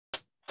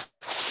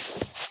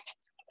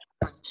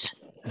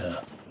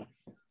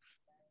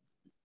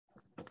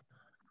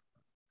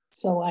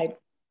So I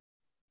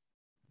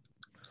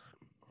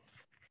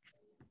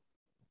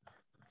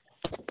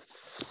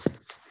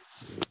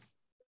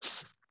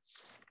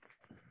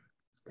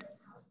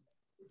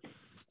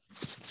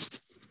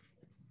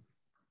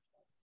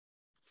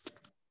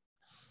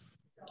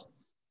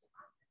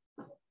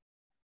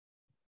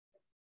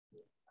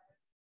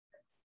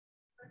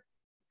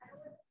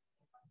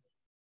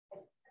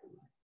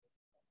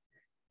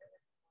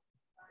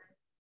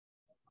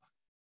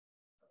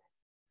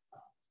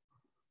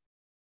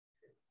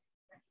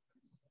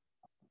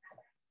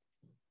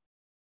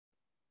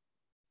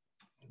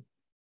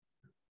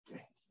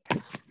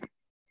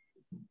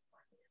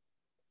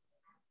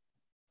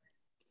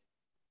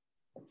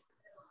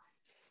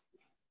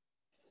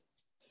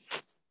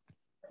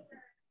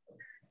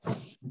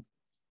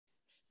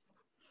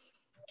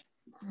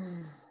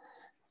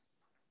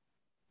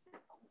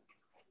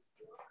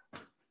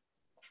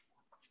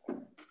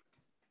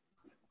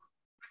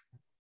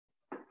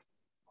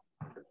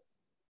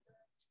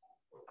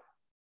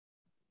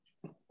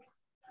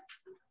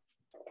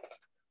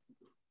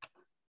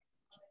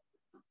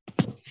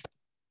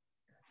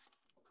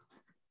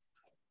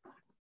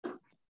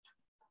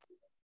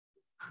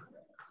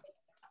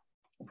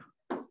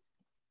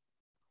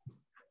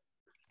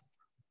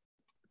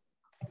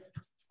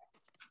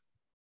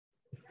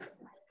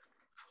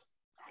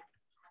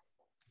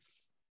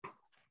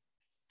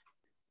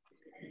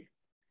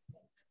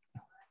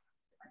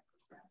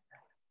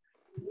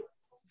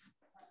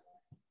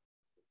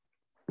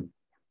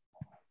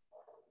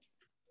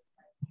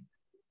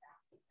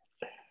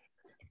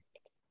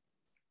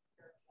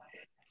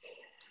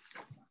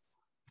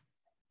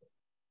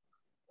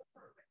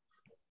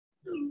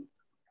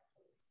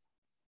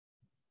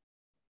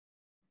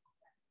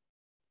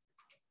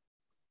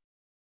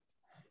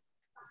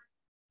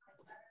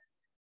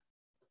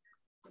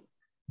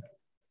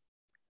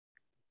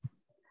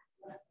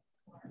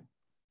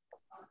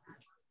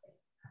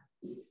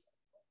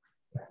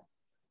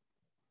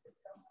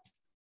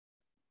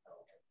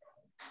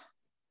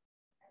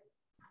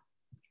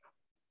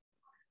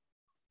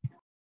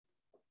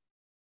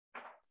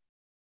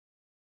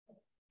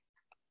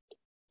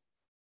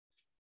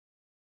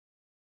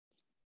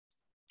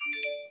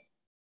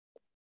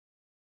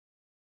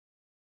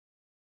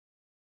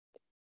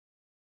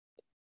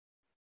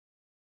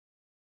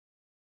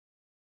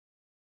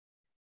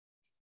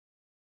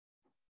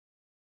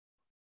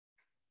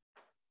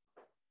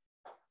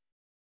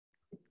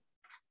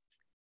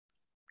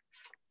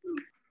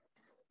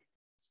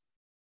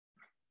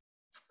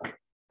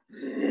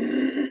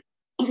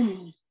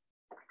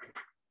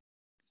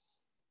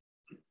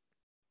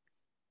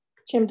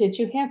Jim, did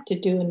you have to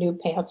do a new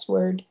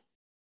password?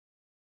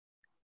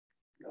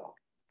 No.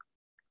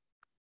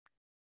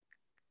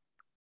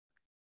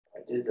 I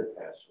did the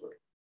password.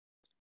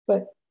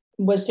 But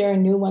was there a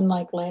new one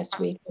like last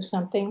week or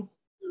something?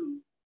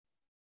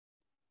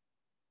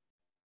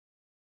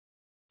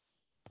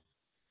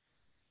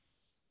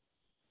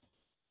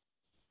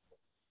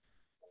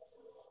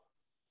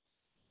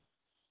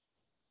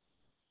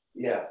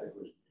 Yeah, it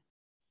was.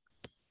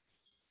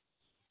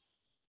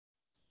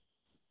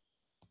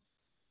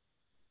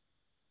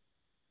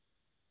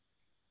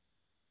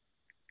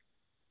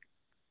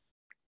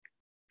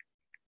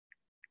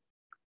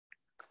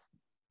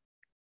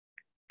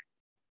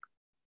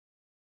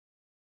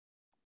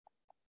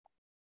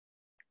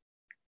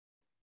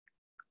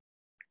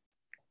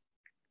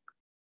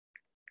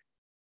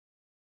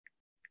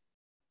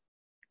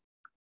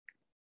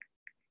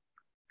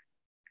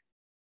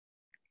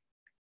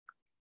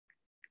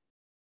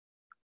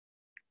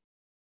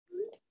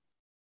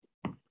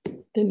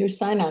 The new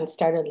sign-on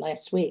started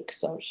last week,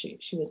 so she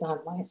was on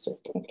last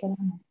week. Can't get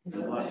on.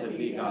 Blessed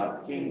be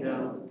God's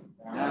kingdom,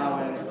 now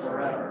and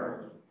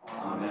forever.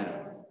 Amen.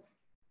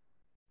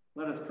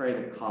 Let us pray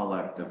the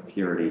collect of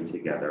purity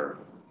together.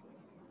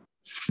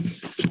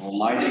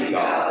 Almighty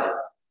God,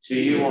 to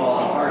you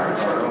all hearts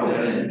are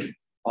open,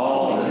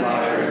 all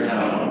desires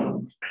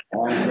known,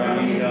 and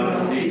from you no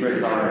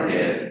secrets are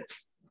hid.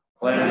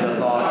 Cleanse the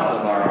thoughts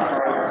of our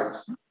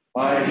hearts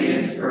by the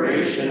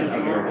inspiration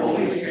of your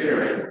Holy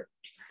Spirit,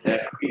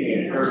 that we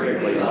may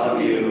perfectly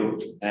love you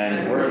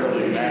and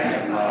worthily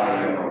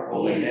magnify your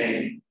holy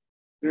name,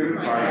 through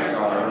Christ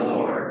our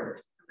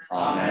Lord.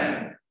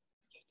 Amen.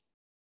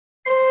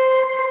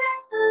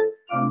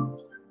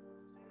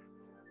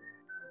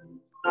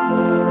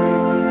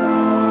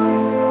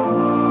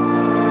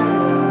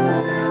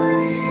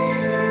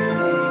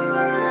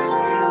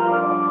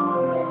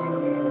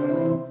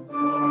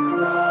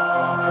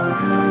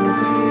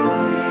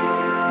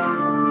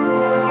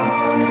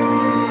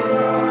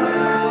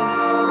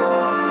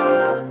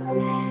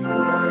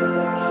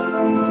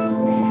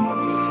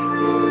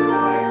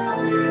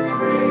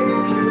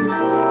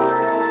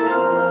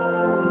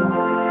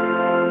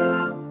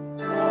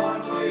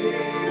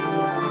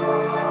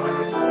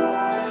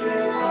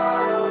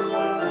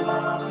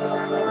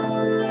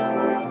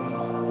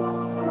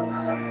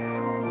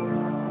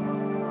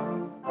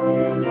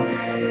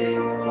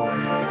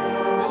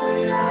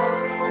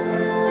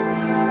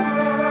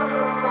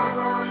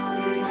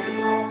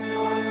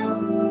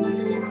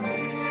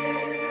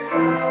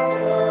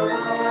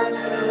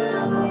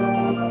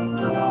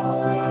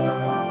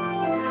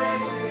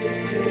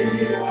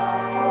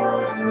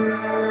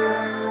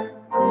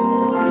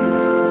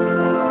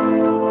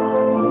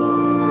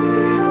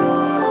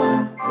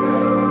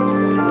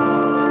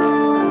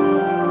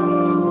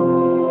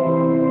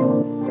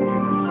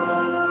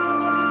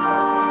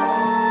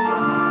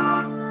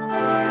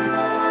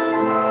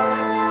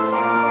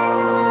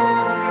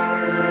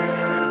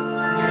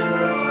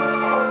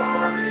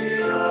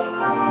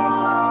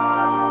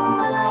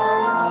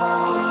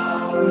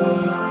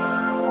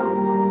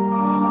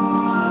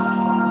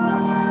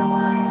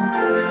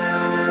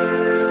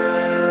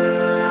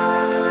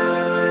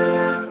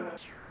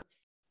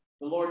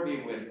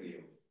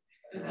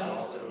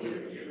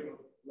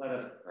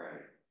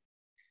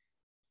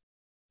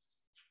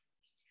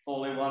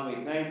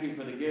 we thank you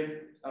for the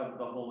gift of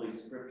the Holy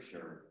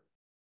Scripture,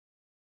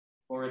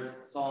 for its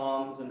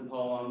psalms and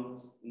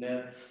poems,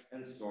 myths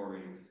and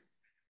stories,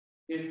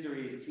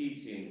 histories,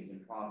 teachings,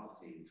 and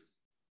prophecies.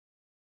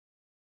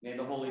 May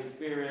the Holy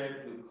Spirit,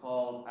 who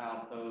called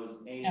out those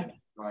ancient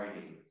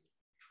writings,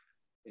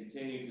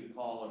 continue to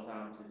call us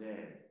out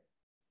today,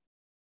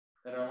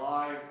 that our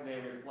lives may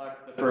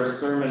reflect the first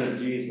sermon of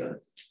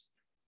Jesus,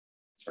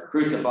 our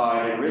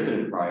crucified and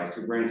risen Christ,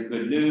 who brings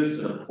good news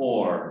to the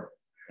poor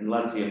and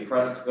lets the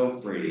oppressed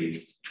go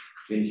free.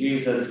 In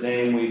Jesus'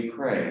 name we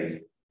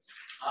pray.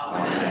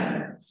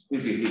 Amen.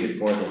 Please be seated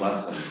for the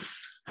lesson.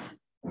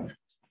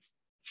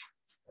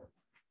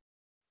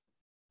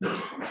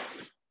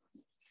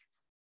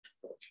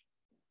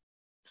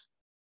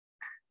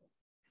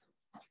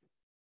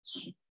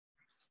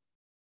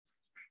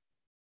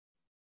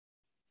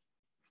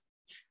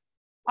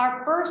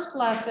 Our first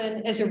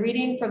lesson is a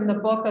reading from the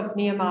book of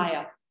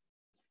Nehemiah.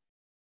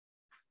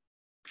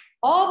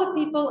 All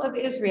the people of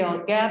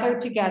Israel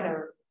gathered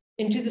together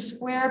into the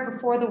square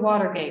before the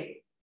water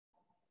gate.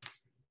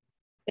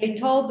 They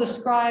told the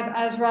scribe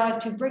Ezra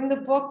to bring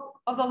the book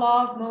of the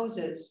law of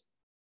Moses,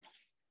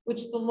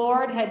 which the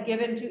Lord had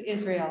given to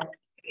Israel.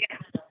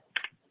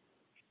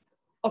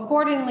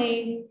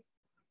 Accordingly,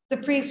 the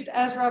priest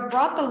Ezra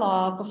brought the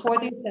law before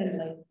the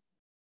assembly,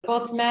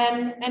 both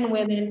men and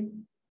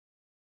women,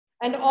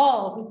 and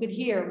all who could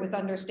hear with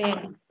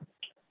understanding.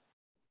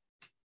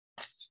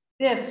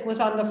 This was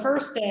on the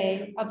first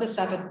day of the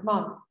 7th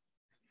month.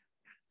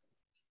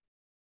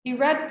 He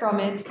read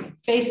from it,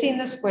 facing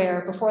the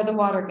square before the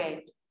water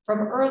gate, from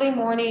early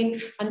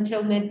morning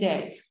until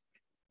midday,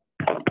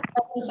 in the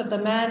presence of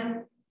the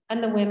men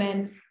and the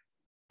women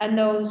and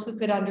those who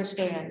could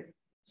understand.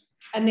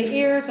 And the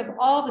ears of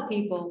all the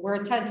people were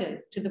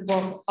attentive to the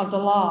book of the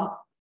law.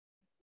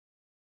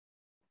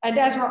 And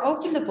Ezra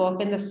opened the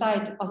book in the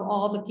sight of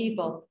all the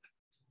people,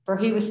 for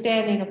he was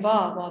standing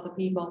above all the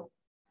people.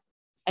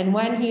 And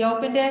when he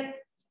opened it,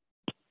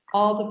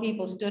 all the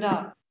people stood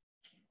up.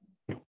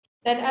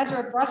 Then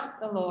Ezra blessed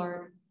the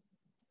Lord,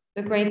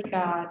 the great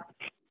God,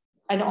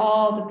 and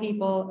all the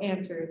people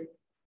answered,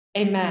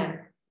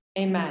 Amen,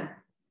 amen,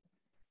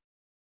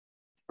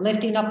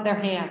 lifting up their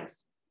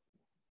hands.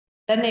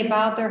 Then they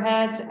bowed their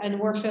heads and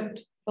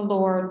worshiped the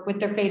Lord with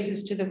their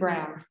faces to the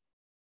ground.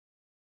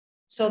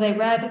 So they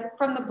read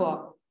from the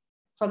book,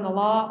 from the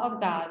law of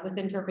God with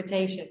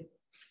interpretation.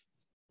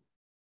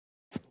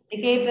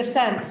 They gave the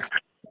sense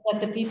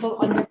that the people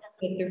understood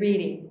the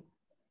reading.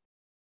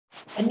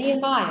 And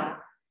Nehemiah,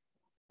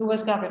 who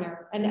was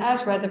governor, and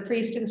Ezra, the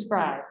priest and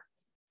scribe,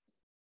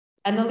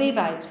 and the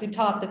Levites who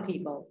taught the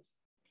people,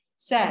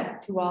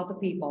 said to all the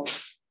people,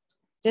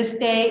 This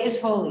day is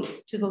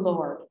holy to the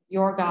Lord,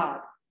 your God.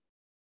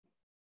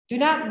 Do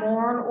not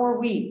mourn or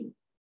weep.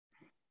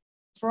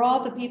 For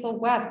all the people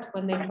wept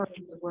when they heard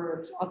the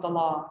words of the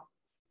law.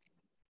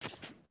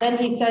 Then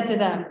he said to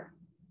them,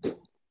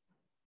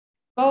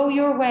 Go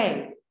your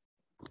way,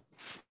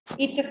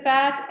 eat the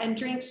fat and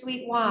drink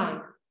sweet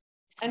wine,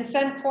 and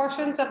send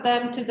portions of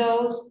them to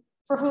those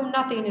for whom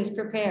nothing is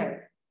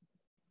prepared.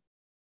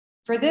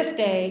 For this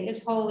day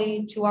is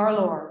holy to our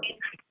Lord.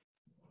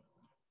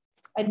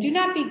 And do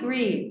not be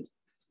grieved,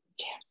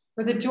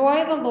 for the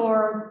joy of the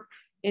Lord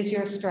is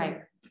your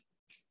strength.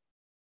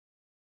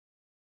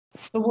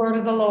 The word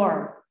of the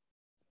Lord.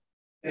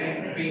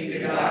 Thanks be to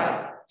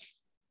God.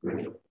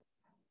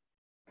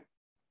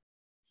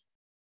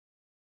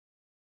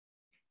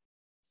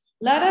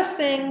 Let us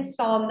sing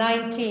Psalm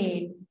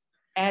 19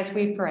 as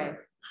we pray.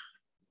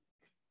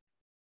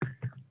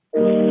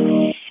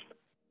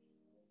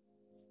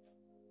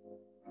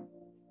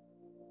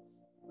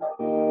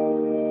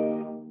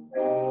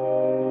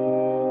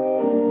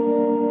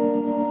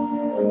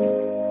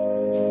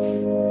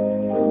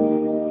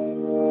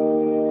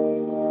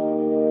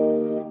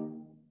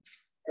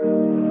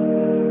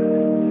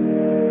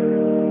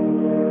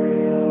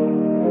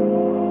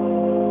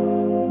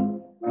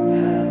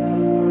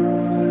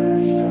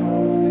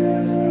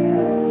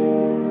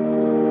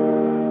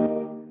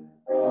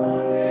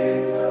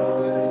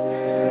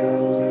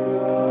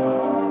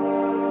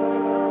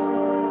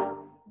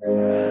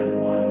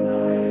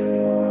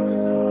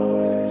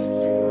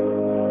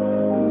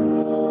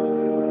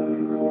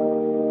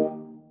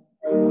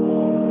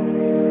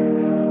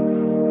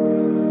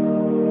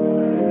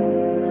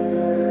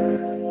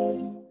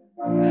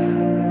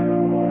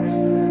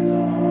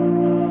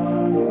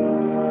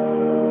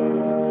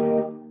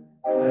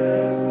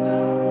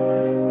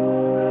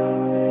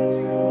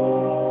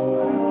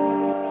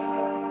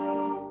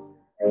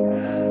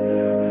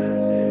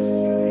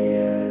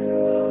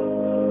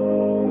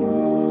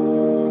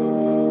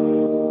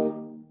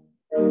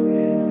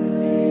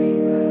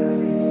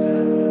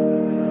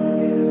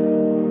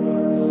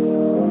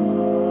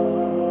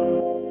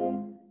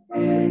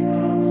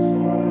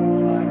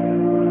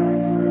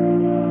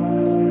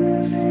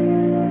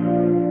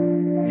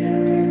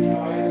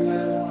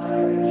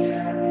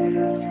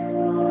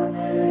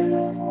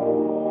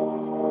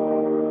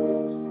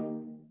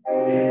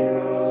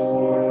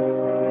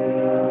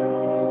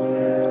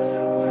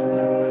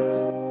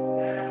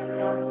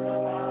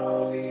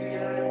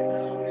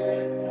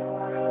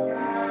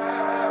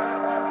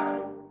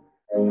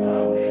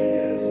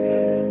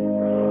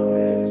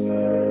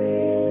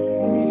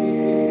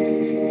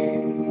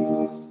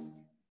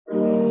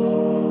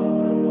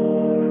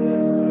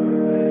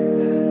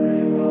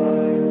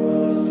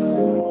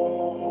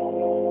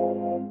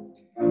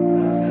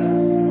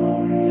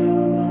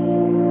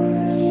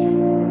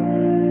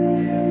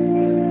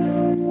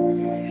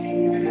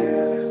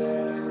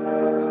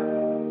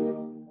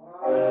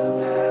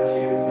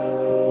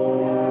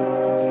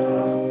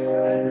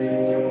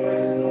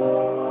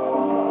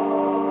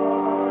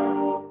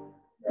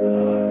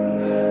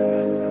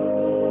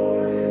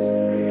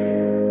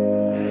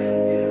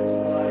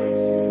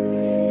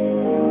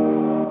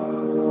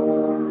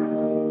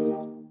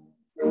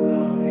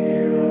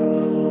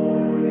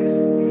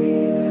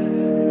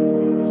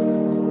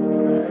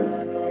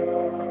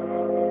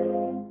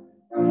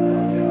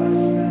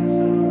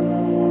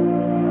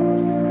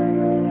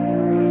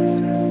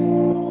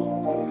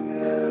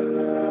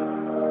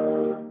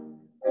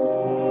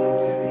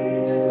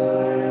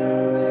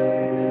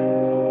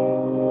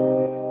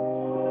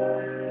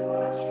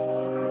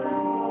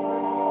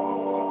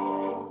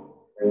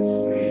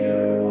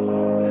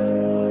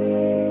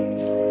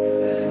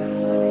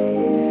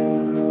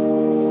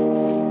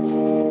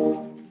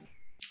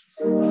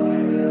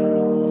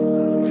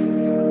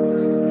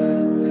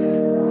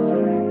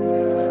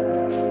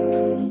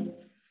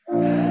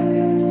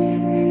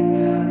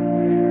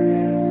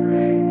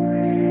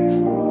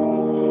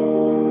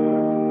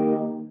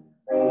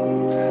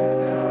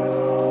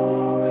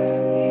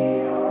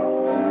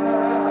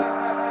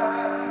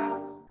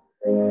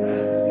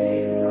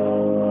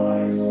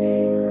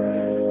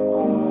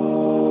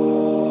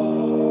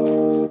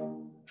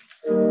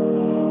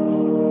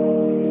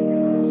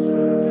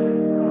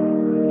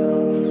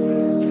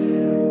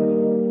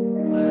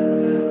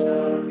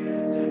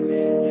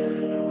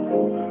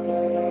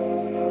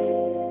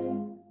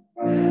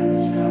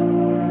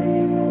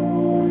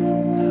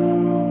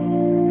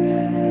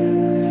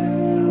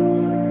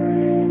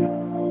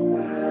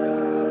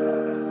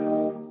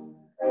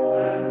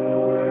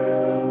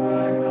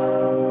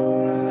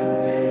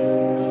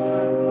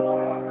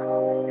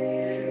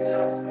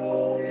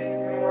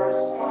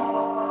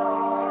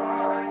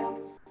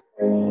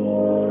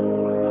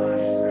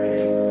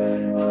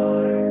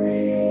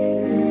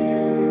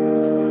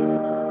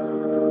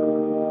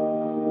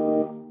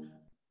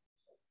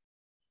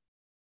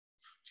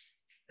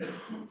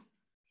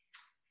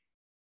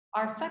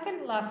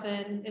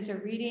 lesson is a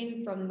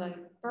reading from the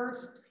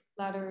first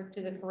letter to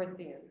the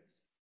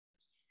Corinthians.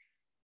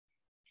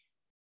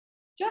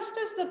 Just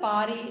as the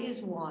body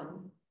is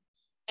one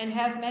and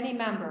has many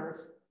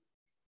members,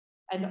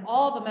 and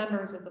all the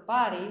members of the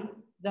body,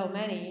 though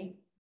many,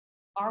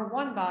 are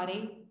one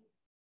body,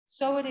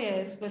 so it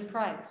is with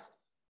Christ.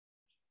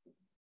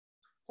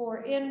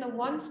 For in the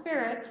one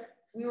Spirit,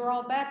 we were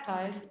all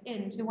baptized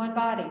into one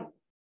body.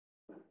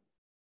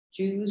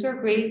 Jews or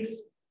Greeks,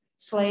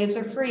 slaves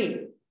or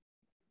free,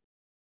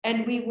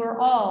 and we were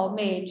all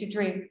made to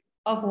drink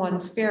of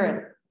one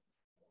Spirit.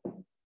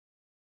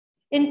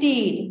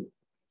 Indeed,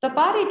 the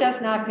body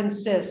does not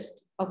consist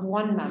of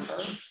one member,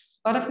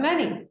 but of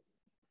many.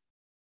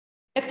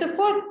 If the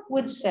foot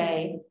would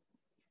say,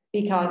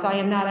 because I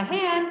am not a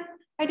hand,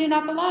 I do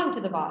not belong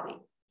to the body,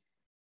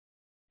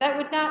 that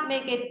would not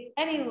make it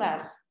any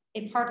less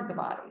a part of the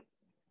body.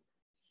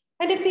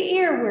 And if the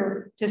ear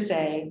were to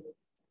say,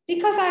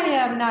 because I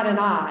am not an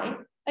eye,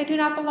 I do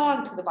not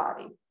belong to the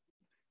body,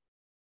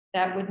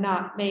 that would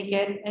not make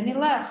it any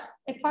less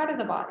a part of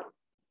the body.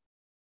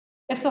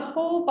 If the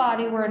whole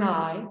body were an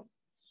eye,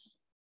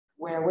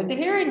 where would the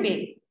hearing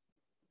be?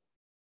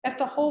 If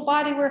the whole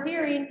body were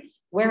hearing,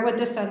 where would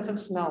the sense of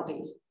smell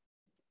be?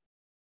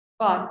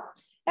 But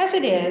as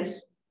it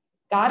is,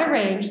 God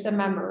arranged the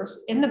members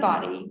in the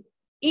body,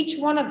 each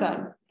one of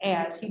them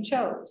as he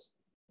chose.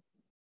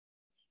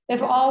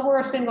 If all were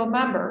a single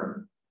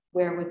member,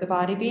 where would the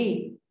body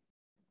be?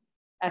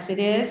 As it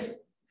is,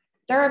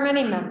 there are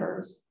many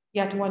members,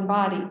 yet one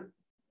body.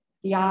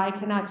 The eye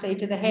cannot say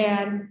to the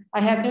hand,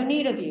 I have no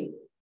need of you.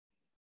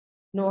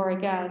 Nor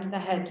again the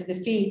head to the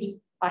feet,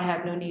 I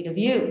have no need of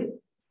you.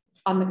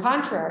 On the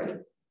contrary,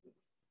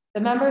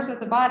 the members of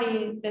the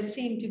body that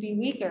seem to be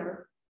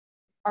weaker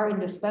are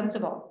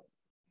indispensable.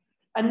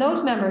 And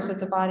those members of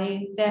the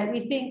body that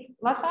we think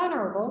less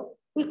honorable,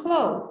 we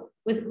clothe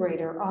with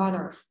greater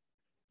honor.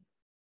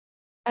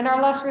 And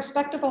our less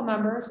respectable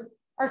members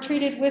are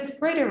treated with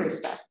greater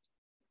respect,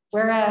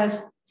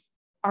 whereas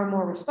our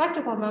more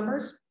respectable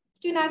members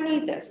do not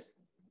need this.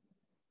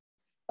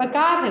 But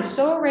God has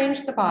so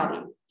arranged the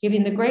body,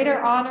 giving the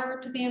greater honor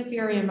to the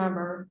inferior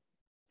member,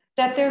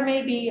 that there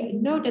may be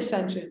no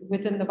dissension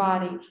within the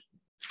body,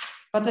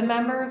 but the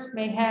members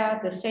may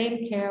have the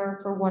same care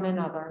for one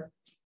another.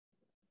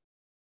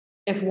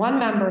 If one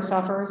member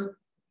suffers,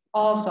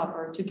 all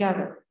suffer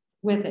together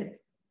with it.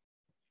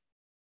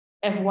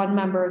 If one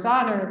member is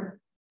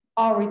honored,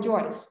 all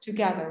rejoice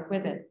together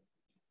with it.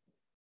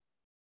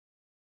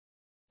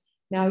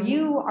 Now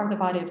you are the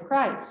body of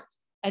Christ,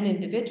 and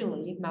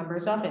individually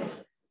members of it.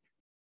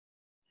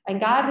 And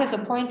God has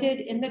appointed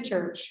in the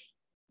church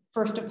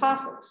first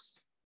apostles,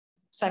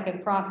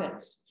 second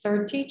prophets,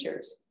 third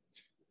teachers,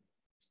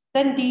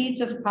 then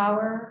deeds of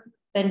power,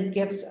 then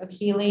gifts of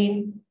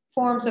healing,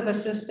 forms of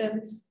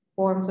assistance,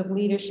 forms of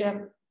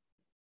leadership,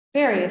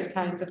 various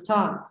kinds of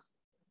tongues.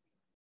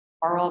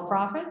 Are all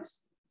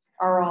prophets?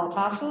 Are all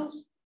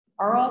apostles?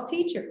 Are all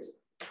teachers?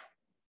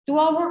 Do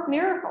all work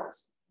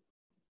miracles?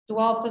 Do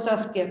all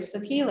possess gifts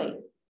of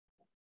healing?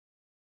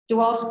 Do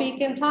all speak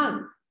in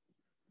tongues?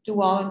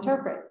 Do all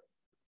interpret?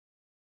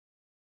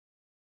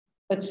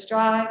 But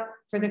strive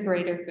for the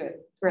greater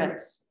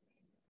goods.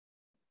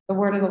 The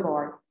word of the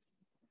Lord.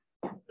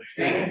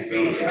 Thanks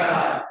be to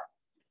God.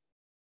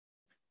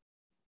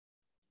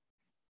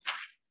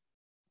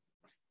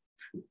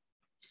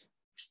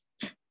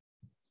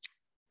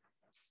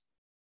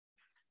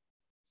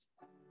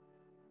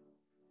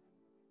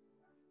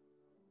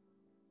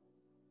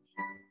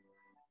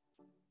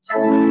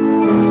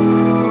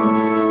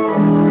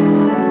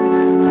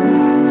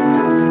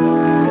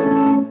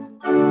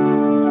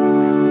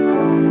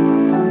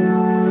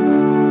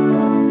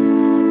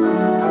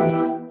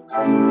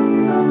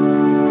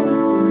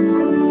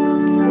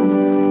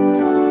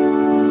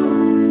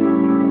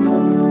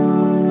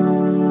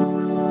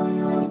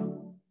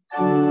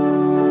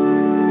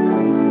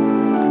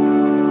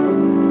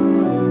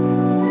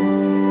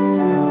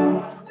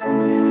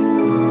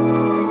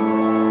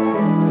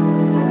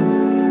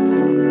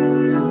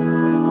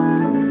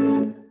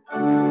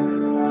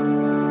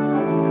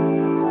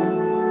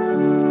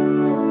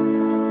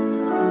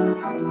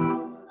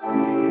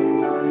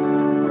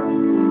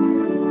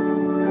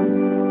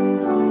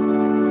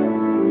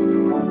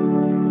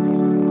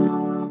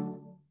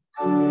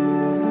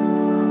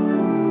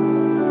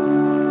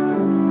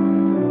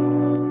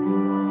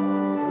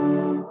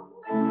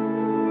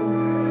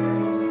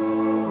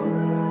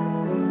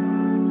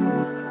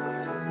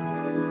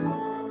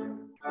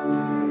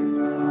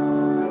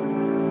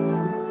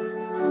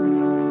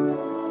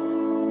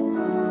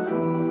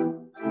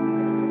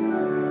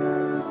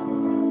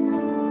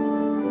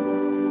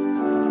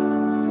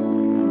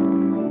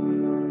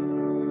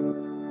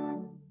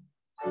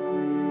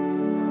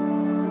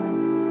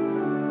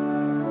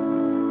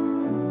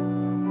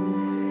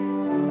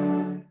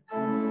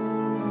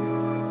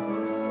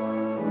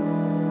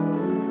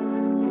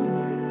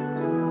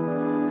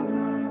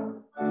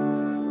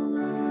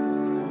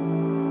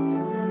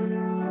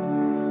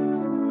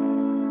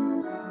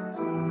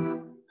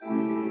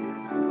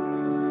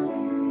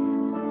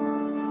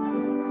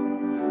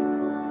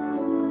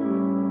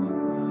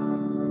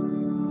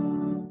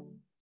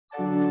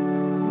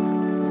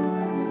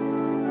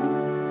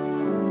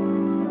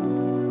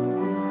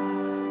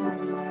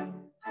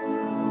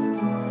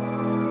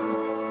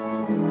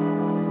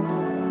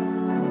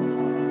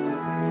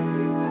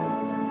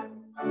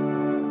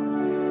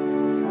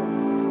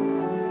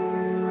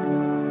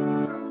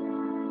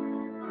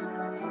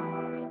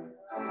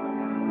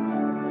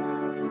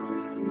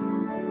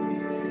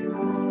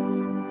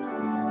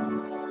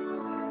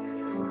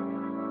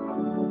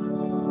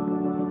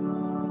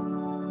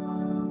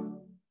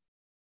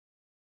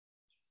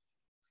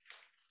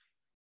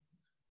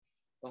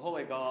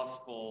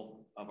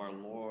 gospel of our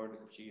Lord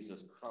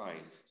Jesus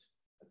Christ,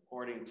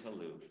 according to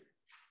Luke.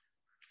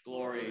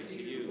 Glory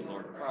to you,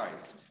 Lord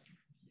Christ.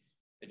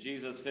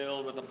 Jesus,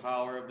 filled with the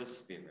power of the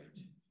Spirit,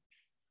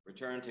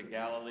 returned to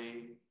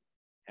Galilee,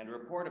 and a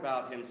report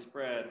about him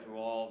spread through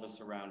all the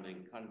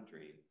surrounding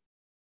country.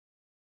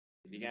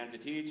 He began to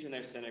teach in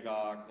their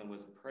synagogues and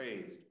was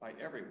praised by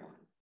everyone.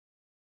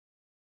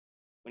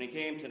 When he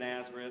came to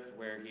Nazareth,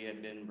 where he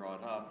had been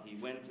brought up, he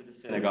went to the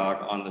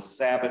synagogue on the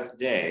Sabbath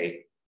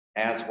day,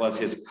 as was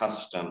his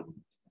custom.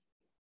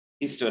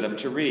 He stood up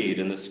to read,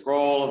 and the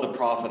scroll of the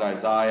prophet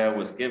Isaiah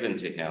was given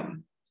to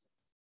him.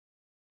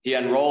 He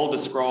unrolled the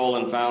scroll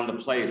and found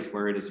the place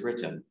where it is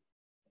written,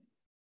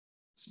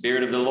 "The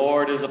Spirit of the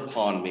Lord is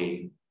upon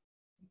me,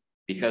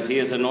 because he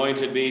has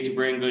anointed me to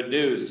bring good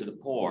news to the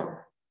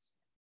poor.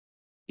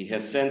 He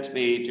has sent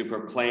me to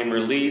proclaim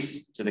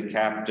release to the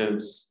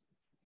captives,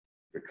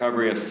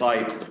 recovery of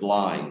sight to the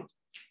blind,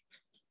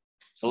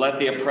 to let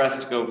the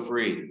oppressed go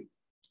free,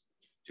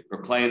 to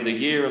proclaim the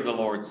year of the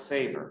Lord's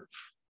favor."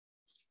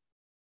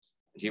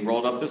 And he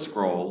rolled up the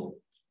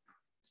scroll,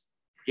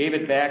 gave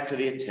it back to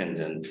the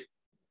attendant,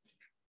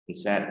 and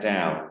sat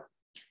down.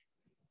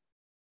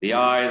 The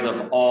eyes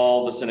of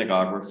all the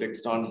synagogue were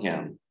fixed on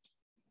him.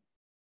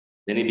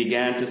 Then he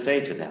began to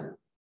say to them,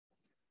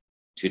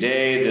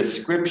 "Today the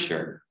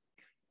scripture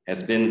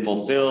has been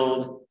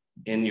fulfilled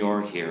in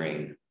your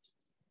hearing."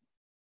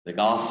 The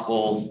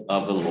gospel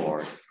of the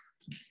Lord.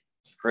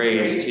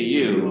 Praise to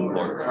you,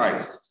 Lord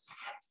Christ.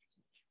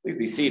 Please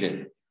be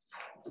seated.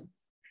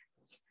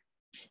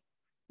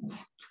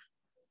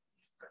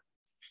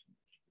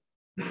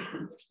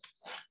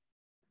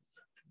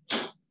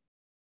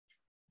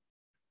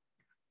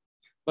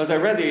 As I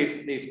read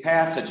these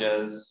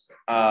passages,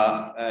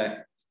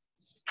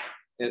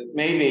 it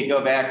made me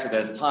go back to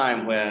this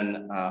time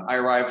when I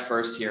arrived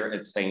first here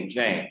at Saint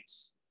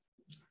James.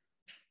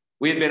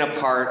 We had been a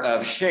part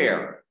of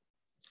Share.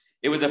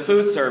 It was a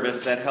food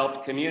service that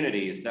helped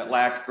communities that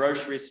lacked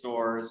grocery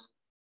stores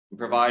and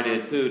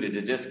provided food at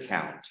a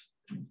discount.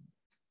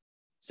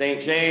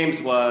 Saint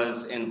James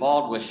was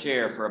involved with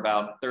Share for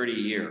about 30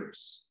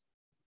 years.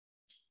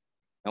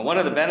 Now, one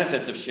of the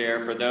benefits of Share,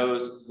 for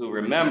those who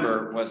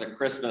remember, was a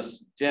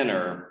Christmas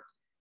dinner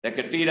that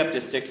could feed up to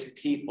 6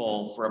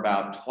 people for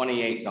about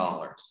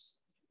 $28.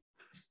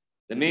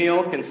 The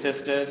meal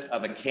consisted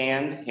of a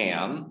canned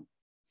ham,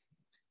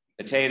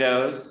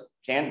 potatoes,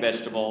 canned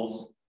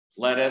vegetables,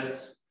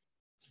 lettuce,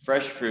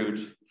 fresh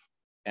fruit,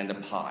 and a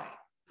pie.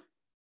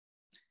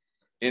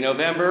 In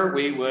November,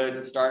 we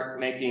would start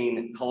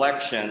making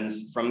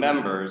collections from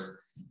members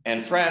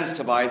and friends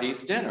to buy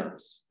these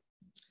dinners.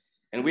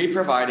 And we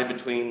provided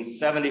between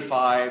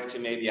 75 to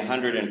maybe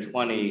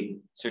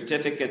 120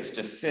 certificates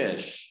to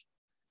fish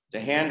to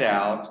hand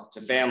out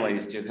to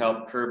families to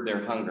help curb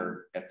their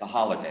hunger at the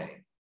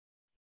holiday.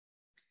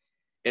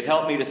 It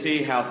helped me to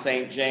see how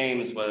Saint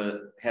James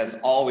has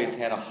always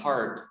had a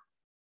heart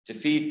to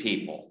feed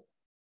people,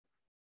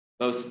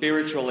 both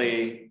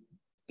spiritually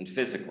and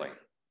physically.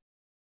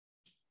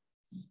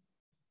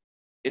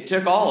 It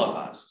took all of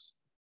us.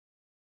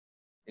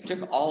 It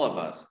took all of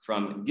us,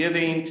 from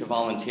giving to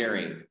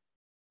volunteering,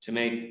 to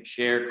make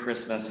Share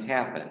Christmas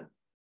happen.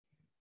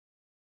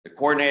 The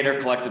coordinator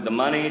collected the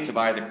money to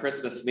buy the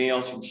Christmas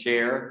meals from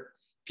Share.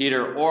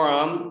 Peter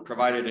Oram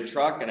provided a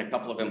truck and a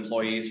couple of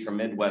employees from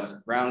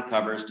Midwest Ground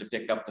Covers to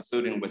pick up the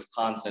food in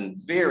Wisconsin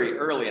very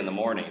early in the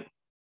morning.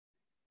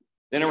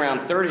 Then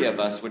around 30 of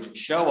us would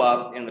show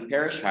up in the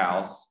parish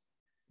house,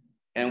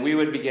 and we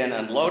would begin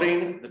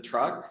unloading the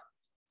truck,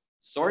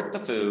 sort the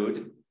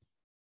food,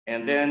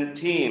 and then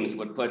teams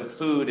would put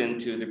food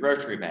into the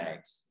grocery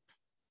bags.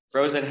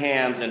 Frozen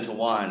hams into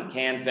one,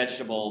 canned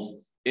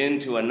vegetables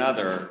into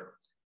another,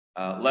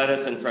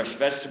 lettuce and fresh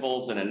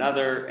vegetables in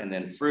another, and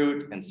then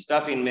fruit and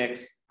stuffing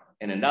mix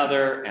in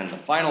another, and the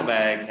final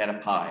bag had a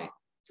pie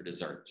for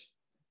dessert.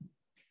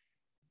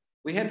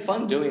 We had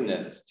fun doing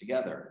this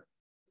together,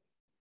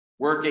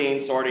 working,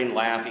 sorting,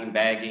 laughing,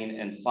 bagging,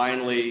 and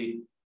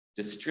finally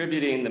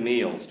distributing the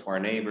meals to our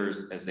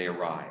neighbors as they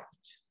arrived.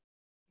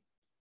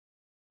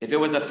 If it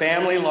was a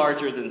family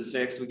larger than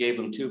 6, we gave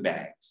them 2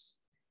 bags.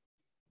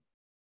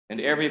 And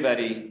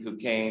everybody who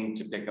came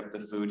to pick up the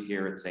food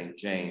here at Saint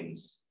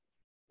James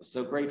was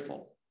so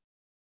grateful.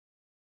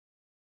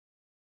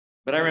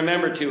 But I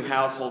remember 2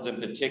 households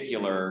in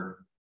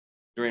particular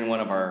during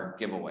one of our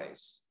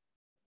giveaways.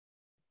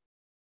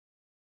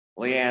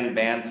 Leanne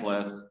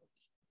Banfleth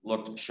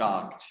looked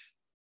shocked.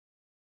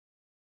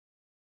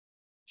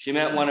 She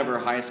met one of her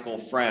high school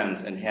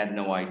friends and had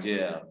no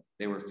idea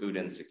they were food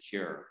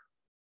insecure.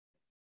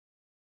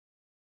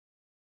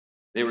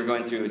 They were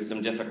going through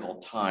some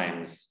difficult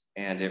times,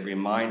 and it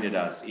reminded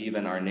us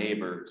even our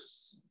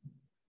neighbors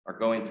are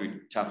going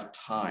through tough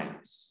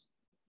times.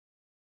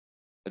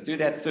 But through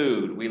that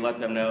food, we let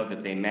them know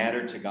that they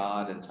mattered to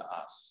God and to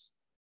us.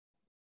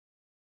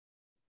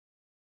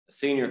 A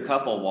senior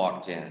couple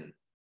walked in.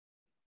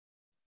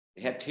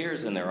 They had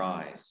tears in their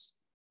eyes.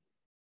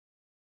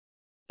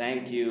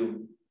 Thank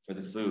you for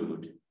the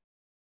food.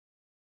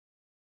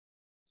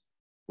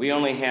 We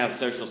only have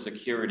Social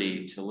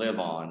Security to live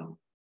on.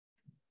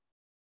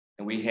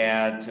 And we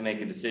had to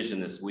make a decision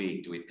this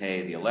week. Do we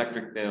pay the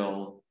electric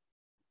bill,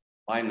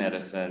 buy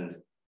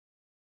medicine,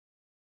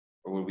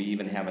 or will we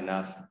even have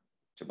enough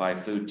to buy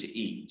food to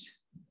eat?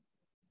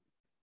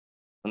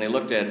 When they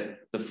looked at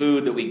the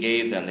food that we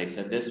gave them, they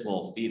said, this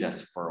will feed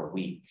us for a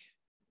week.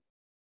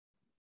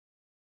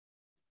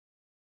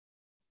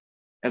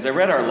 As I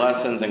read our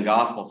lessons and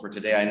gospel for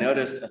today, I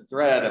noticed a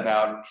thread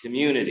about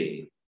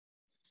community.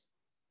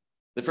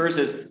 The first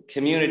is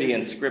community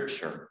in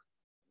Scripture.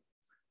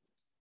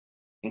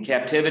 In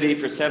captivity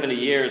for 70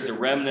 years, the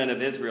remnant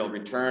of Israel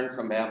returned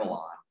from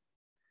Babylon.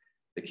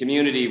 The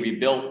community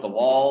rebuilt the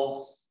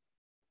walls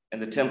and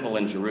the temple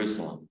in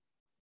Jerusalem.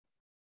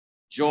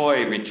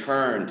 Joy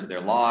returned to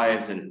their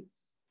lives, and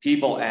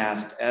people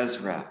asked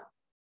Ezra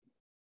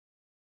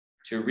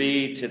to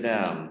read to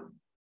them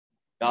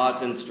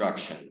God's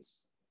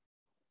instructions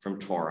from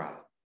Torah.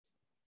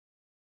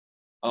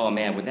 Oh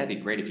man, would that be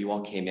great if you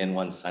all came in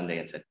one Sunday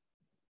and said,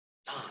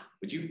 Don,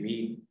 would you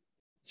read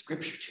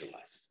Scripture to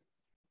us?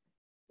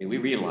 I mean, we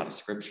read a lot of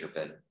Scripture,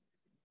 but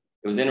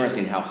it was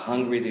interesting how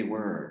hungry they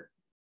were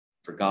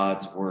for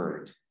God's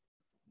word.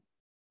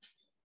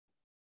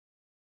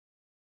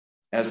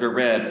 Ezra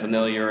read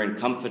familiar and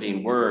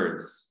comforting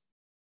words.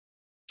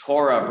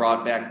 Torah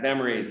brought back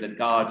memories that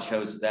God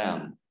chose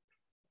them,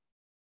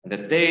 and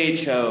that they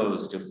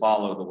chose to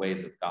follow the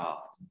ways of God,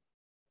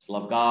 to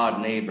love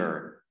God,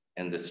 neighbor,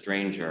 and the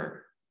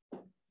stranger.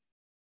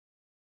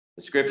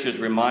 The Scriptures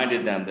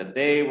reminded them that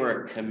they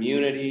were a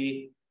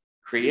community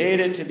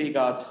created to be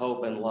God's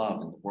hope and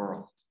love in the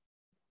world.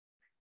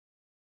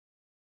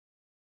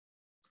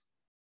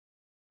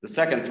 The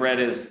second thread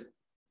is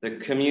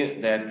that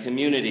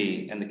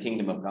community and the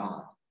kingdom of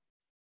God.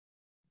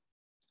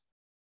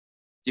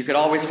 You could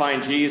always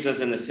find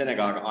Jesus in the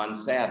synagogue on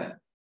Sabbath.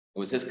 It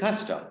was his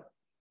custom.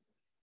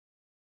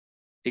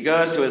 He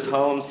goes to his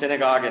home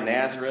synagogue in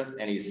Nazareth,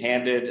 and he's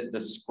handed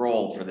the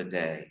scroll for the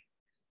day.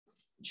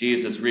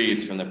 Jesus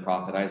reads from the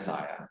prophet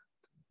Isaiah.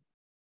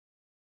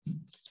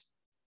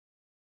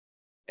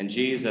 And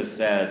Jesus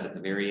says at the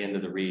very end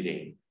of the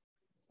reading,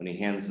 when he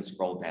hands the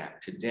scroll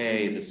back,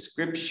 today the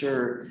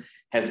Scripture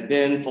has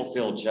been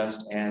fulfilled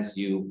just as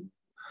you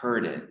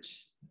heard it.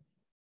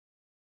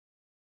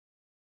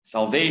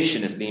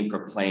 Salvation is being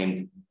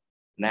proclaimed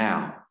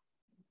now.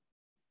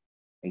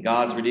 And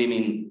God's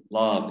redeeming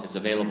love is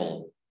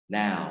available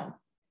now.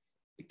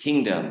 The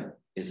kingdom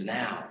is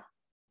now.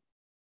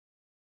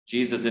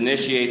 Jesus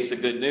initiates the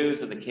good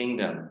news of the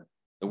kingdom.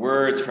 The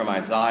words from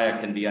Isaiah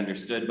can be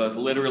understood both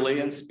literally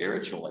and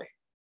spiritually.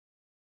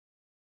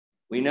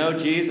 We know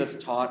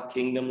Jesus taught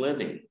kingdom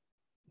living,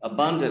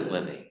 abundant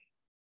living,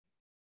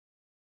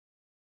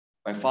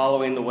 by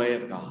following the way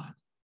of God.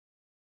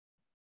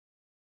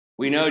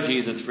 We know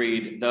Jesus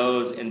freed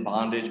those in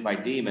bondage by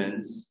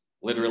demons,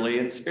 literally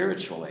and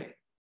spiritually.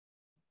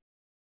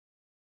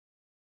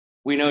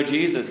 We know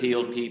Jesus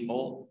healed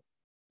people,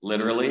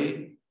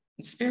 literally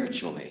and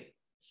spiritually.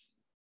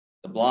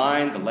 The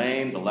blind, the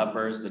lame, the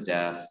lepers, the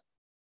deaf,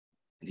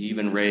 and he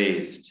even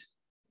raised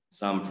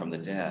some from the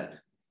dead.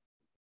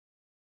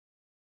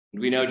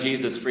 And we know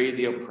Jesus freed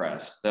the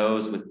oppressed,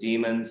 those with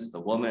demons,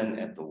 the woman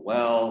at the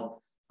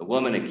well, the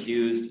woman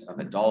accused of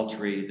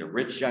adultery, the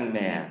rich young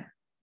man,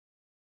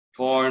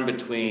 torn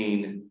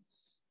between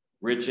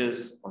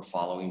riches or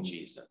following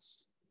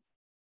Jesus.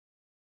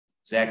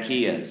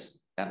 Zacchaeus,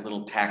 that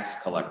little tax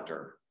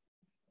collector,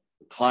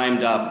 who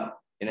climbed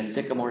up in a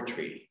sycamore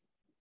tree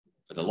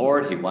for the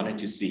Lord he wanted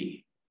to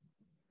see.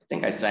 I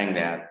think I sang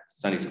that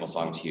Sunday school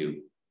song to you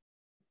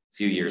a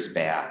few years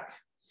back.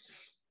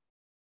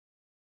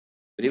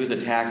 But he was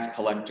a tax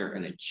collector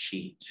and a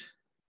cheat.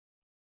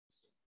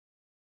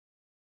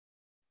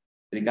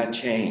 But he got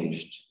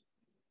changed.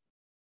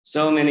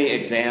 So many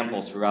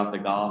examples throughout the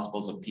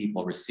Gospels of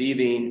people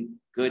receiving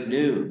good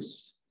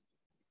news.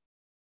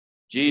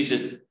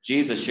 Jesus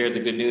shared the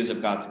good news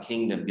of God's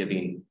kingdom,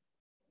 giving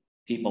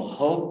people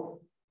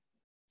hope,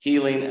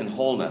 healing, and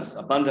wholeness,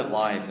 abundant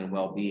life and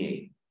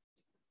well-being.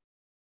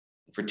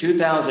 For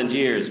 2,000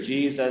 years,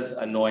 Jesus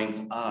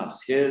anoints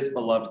us, his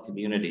beloved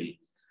community,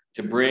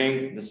 to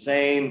bring the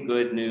same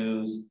good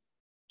news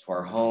to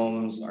our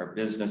homes, our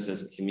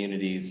businesses,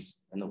 communities,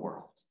 and the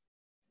world.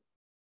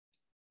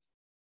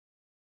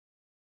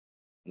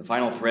 And the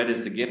final thread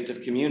is the gift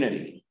of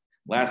community.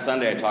 Last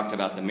Sunday, I talked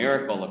about the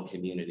miracle of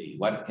community,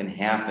 what can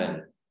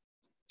happen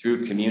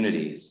through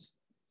communities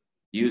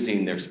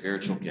using their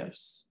spiritual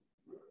gifts.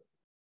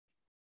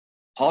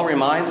 Paul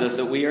reminds us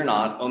that we are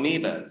not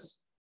amoebas.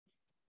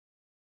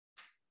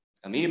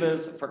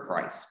 Amoebas for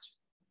Christ.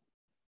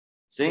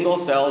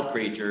 Single-celled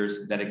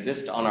creatures that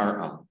exist on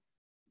our own.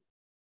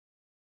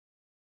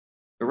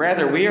 But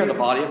rather, we are the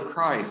body of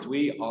Christ.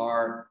 We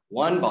are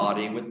one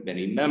body with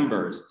many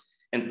members.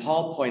 And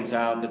Paul points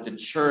out that the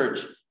church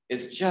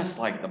is just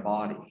like the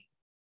body.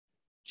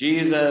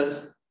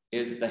 Jesus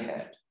is the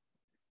head.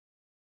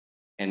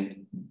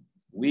 And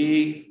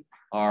we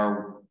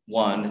are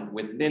one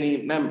with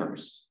many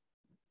members.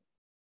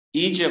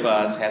 Each of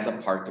us has a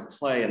part to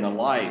play in the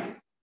life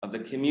of the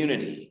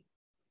community.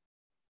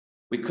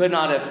 We could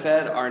not have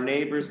fed our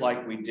neighbors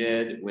like we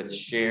did with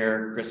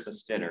shared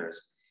Christmas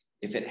dinners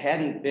if it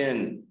hadn't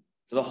been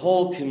for the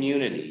whole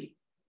community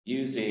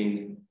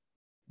using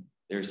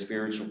their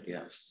spiritual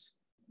gifts.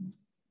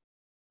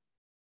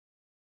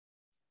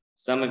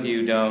 Some of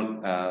you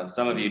don't know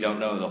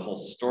the whole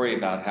story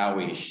about how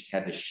we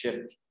had to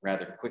shift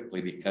rather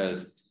quickly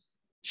because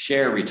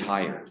Cher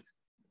retired.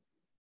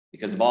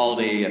 Because of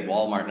Aldi and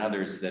Walmart and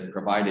others that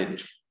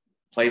provided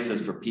places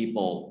for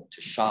people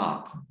to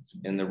shop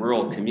in the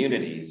rural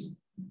communities,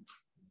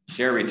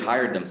 Cher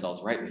retired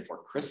themselves right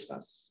before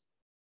Christmas.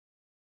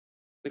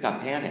 We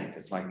got panicked.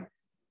 It's like,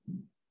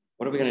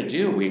 what are we going to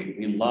do?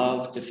 We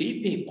love to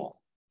feed people.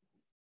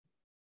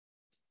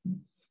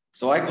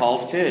 So I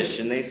called Fish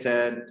and they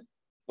said,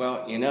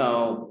 well, you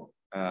know,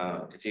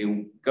 if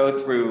you go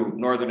through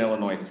Northern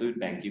Illinois Food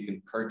Bank, you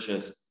can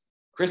purchase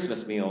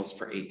Christmas meals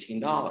for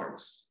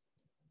 $18.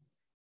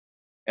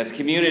 As a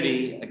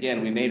community,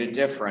 again, we made a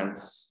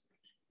difference,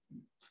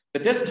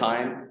 but this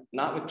time,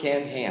 not with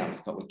canned hams,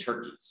 but with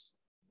turkeys.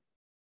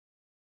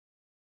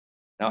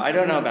 Now, I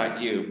don't know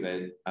about you,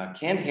 but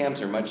canned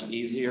hams are much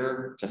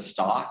easier to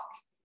stock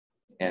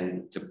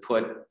and to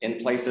put in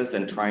places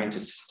than trying to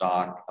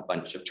stock a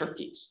bunch of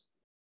turkeys.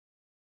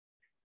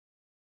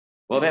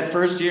 Well, that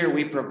first year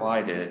we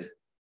provided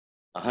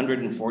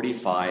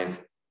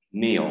 145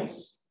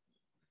 meals.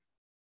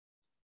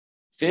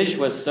 Fish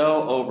was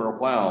so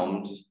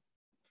overwhelmed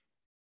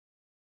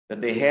that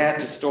they had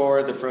to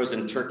store the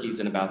frozen turkeys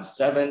in about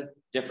 7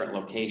 different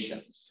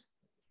locations.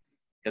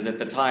 Because at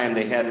the time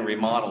they hadn't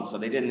remodeled, so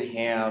they didn't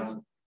have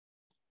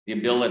the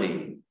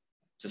ability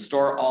to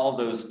store all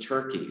those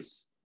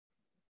turkeys.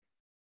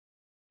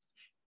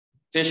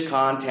 Fish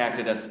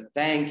contacted us,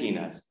 thanking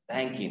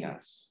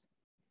us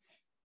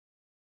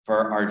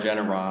for our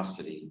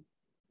generosity.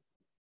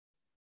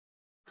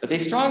 But they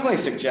strongly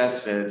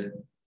suggested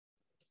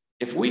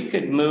if we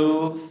could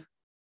move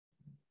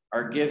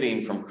our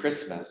giving from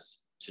Christmas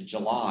to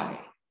July.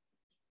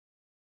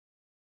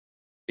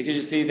 Because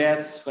you see,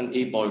 that's when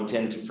people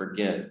tend to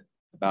forget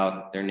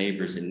about their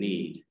neighbors in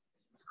need.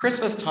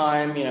 Christmas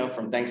time, you know,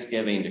 from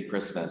Thanksgiving to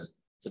Christmas,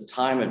 it's a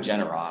time of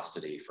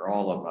generosity for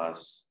all of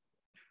us.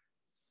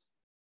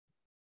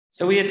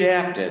 So we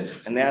adapted,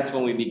 and that's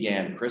when we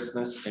began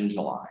Christmas in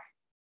July.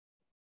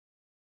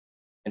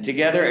 And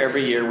together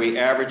every year, we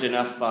average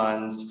enough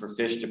funds for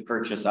Fish to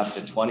purchase up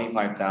to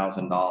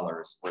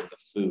 $25,000 worth of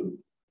food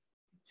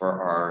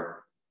for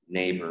our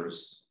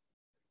neighbors.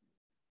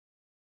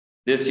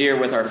 This year,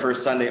 with our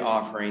first Sunday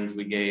offerings,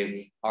 we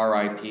gave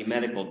RIP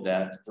medical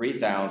debt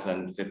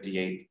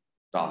 $3,058.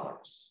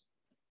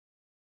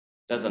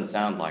 Doesn't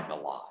sound like a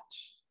lot.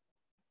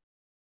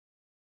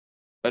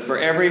 But for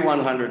every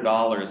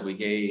 $100 we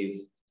gave,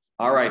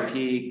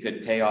 RIP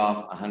could pay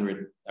off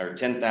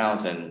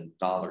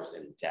 $10,000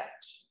 in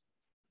debt.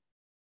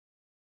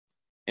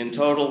 In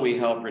total, we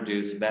helped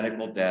reduce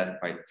medical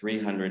debt by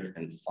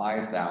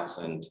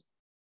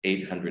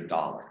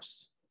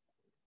 $305,800.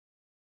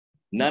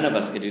 None of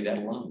us could do that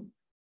alone,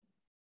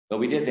 but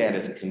we did that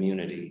as a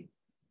community.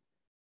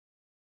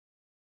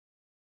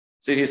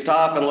 So if you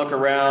stop and look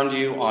around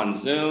you on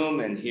Zoom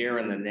and here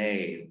in the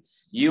nave,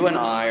 you and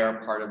I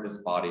are part of this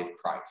body of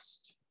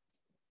Christ.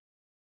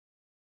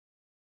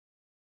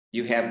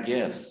 You have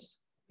gifts,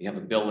 you have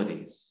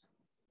abilities.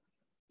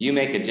 You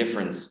make a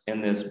difference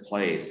in this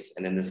place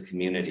and in this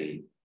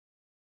community.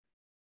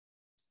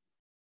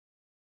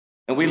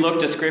 And we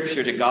look to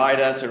Scripture to guide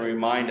us and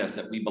remind us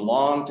that we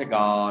belong to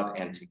God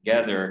and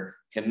together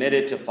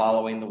committed to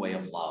following the way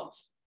of love.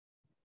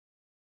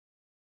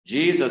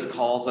 Jesus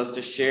calls us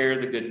to share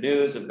the good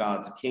news of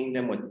God's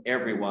kingdom with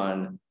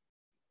everyone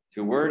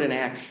through word and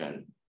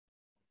action.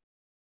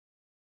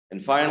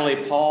 And finally,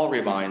 Paul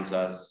reminds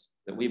us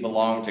that we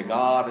belong to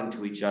God and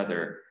to each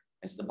other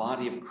as the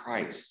body of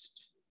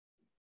Christ.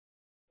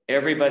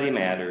 Everybody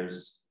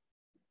matters.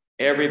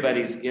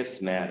 Everybody's gifts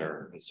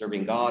matter in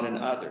serving God and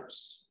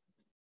others.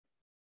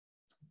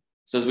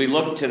 So as we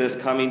look to this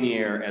coming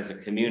year as a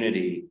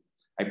community,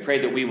 I pray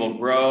that we will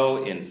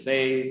grow in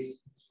faith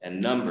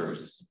and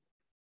numbers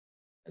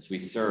as we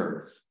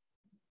serve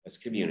as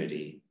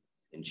community.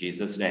 In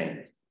Jesus'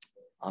 name,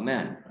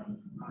 amen.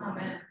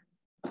 Amen.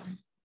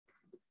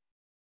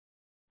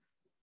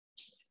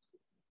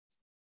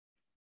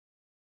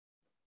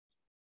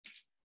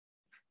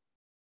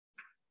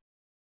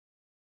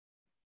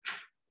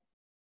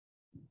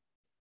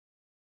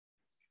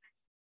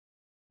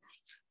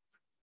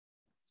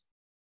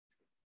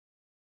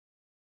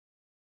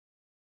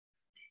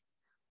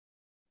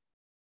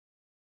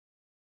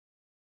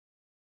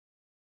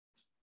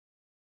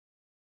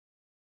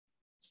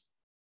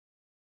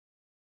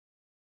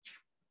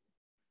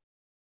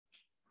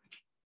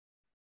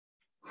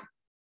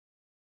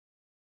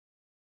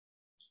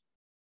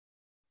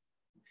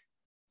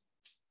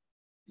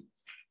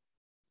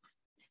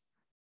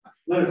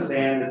 Let us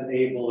stand as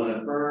able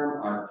and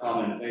affirm our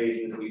common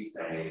faith as we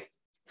say,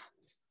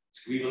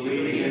 we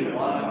believe in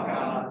one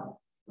God,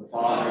 the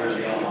Father,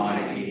 the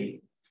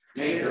Almighty,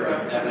 maker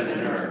of heaven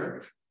and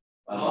earth,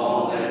 of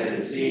all that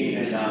is seen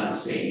and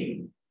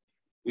unseen.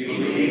 We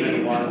believe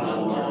in one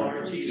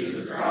Lord,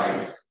 Jesus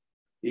Christ,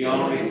 the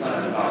only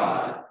Son of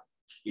God,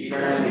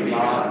 eternally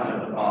begotten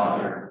of the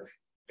Father,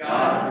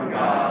 God from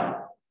God,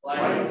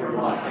 light from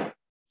light,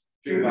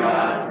 true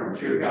God from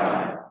true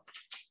God,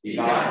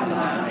 begotten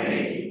not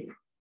made,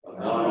 of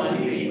one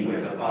being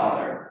with the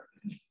Father.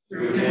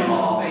 Through him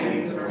all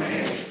things were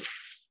made.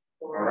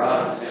 For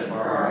us and for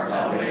our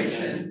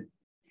salvation,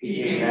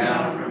 he came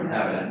down from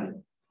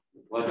heaven,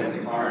 was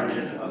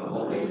incarnate of the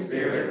Holy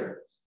Spirit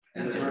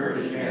and the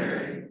Virgin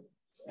Mary,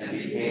 and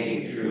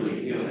became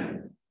truly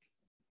human.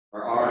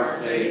 For our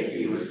sake,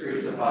 he was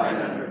crucified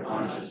under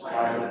Pontius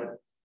Pilate.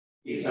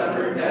 He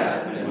suffered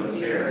death and was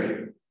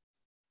buried.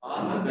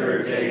 On the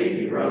third day,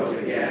 he rose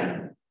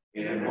again,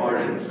 in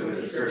accordance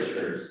with the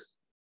Scriptures.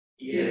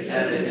 He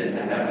ascended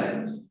into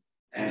heaven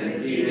and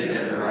is seated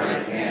at the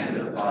right hand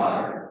of the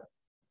Father.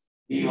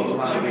 He will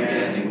come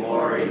again in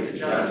glory to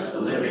judge the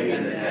living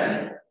and the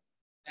dead,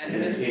 and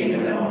his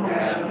kingdom will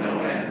have no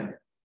end.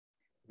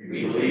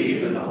 We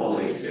believe in the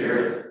Holy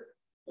Spirit,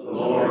 the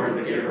Lord,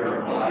 the giver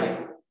of life,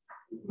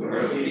 who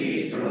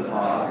proceeds from the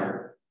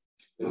Father,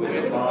 who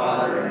with the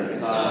Father and the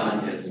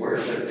Son is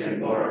worshipped and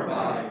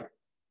glorified,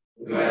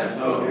 who has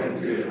spoken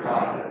through the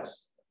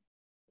prophets.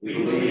 We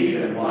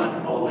believe in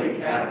one holy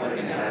Catholic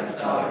and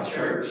Apostolic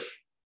Church.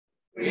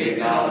 We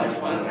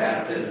acknowledge one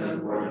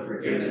baptism for the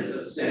forgiveness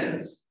of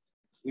sins.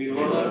 We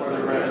look for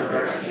the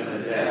resurrection of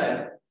the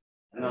dead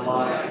and the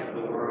life of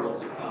the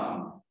world to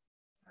come.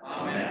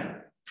 Amen.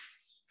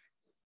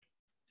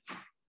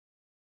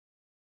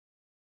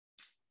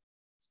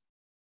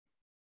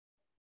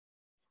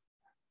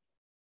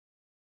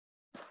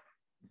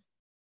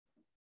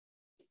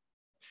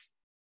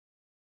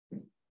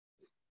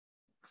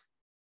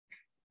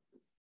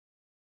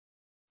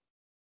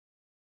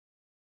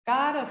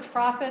 God of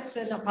prophets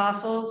and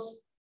apostles,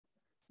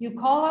 you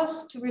call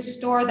us to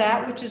restore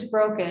that which is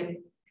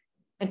broken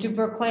and to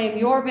proclaim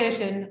your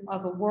vision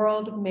of a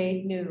world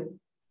made new.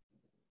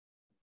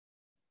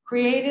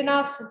 Create in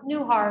us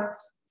new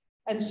hearts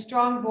and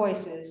strong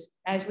voices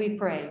as we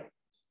pray.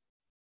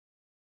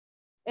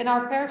 In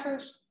our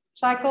parish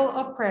cycle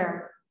of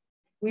prayer,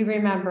 we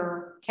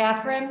remember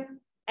Catherine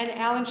and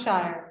Alan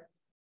Shire,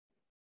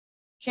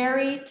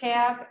 Carrie,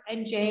 Tab,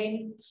 and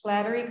Jane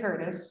Slattery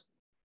Curtis,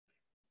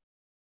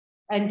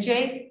 and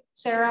Jake,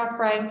 Sarah,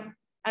 Frank,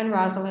 and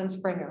Rosalind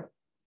Springer.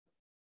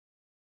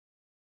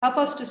 Help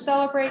us to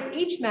celebrate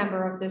each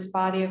member of this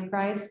body of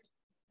Christ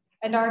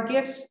and our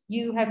gifts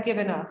you have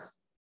given us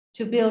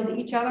to build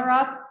each other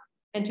up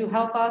and to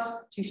help us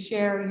to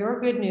share your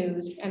good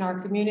news in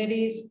our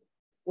communities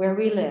where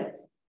we live.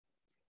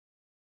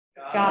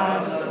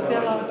 God,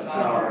 fill us with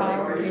the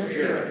power of your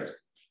Spirit.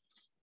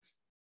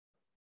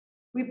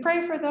 We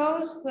pray for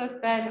those who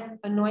have been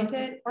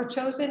anointed or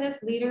chosen as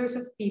leaders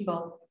of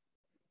people,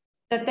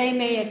 that they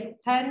may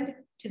attend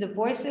to the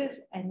voices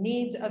and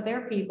needs of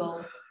their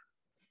people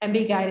and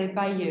be guided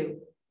by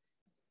you.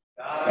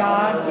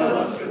 God, fill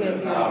us with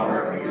the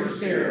power of your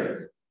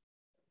Spirit.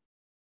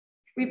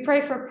 We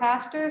pray for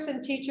pastors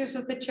and teachers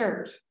of the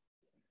church,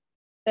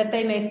 that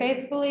they may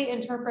faithfully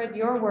interpret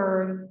your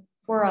word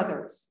for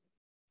others.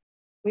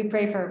 We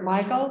pray for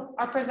Michael,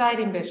 our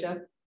presiding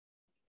bishop,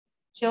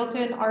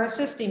 Chilton, our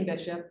assisting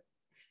bishop,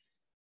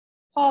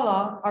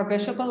 Paula, our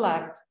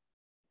bishop-elect,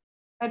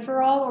 and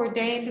for all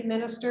ordained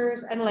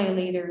ministers and lay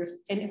leaders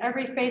in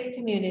every faith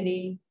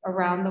community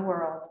around the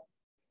world.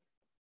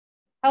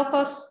 Help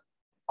us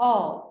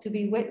all to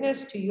be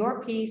witness to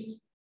your peace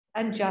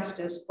and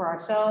justice for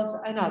ourselves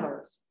and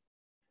others.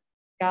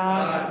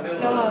 God,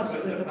 fill us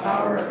with the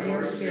power of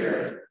your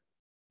Spirit.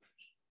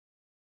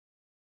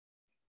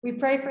 We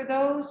pray for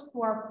those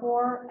who are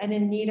poor and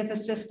in need of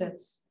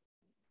assistance,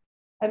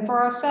 and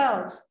for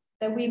ourselves,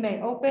 that we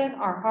may open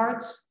our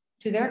hearts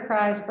to their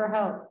cries for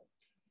help.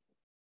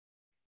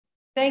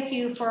 Thank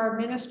you for our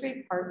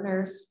ministry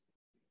partners,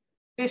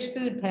 Fish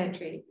Food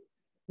Pantry,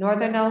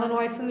 Northern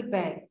Illinois Food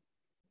Bank,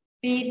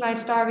 Feed My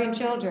Starving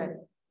Children,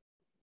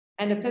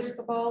 and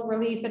Episcopal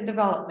Relief and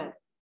Development.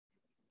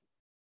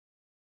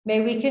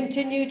 May we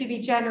continue to be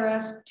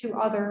generous to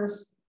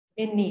others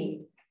in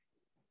need.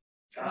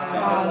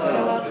 God,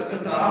 fill us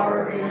with the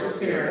power of your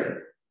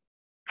Spirit.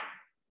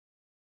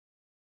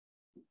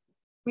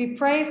 We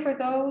pray for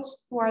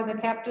those who are the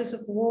captives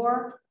of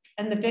war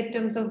and the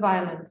victims of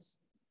violence.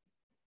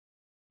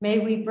 May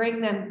we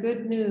bring them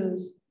good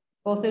news,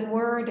 both in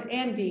word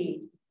and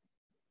deed.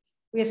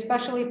 We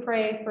especially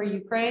pray for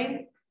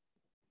Ukraine,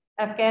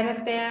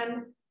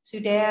 Afghanistan,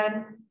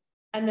 Sudan,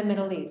 and the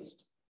Middle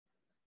East.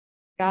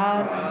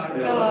 God,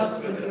 fill us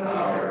with your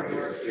power of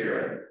your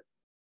Spirit.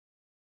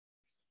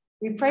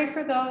 We pray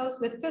for those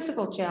with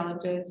physical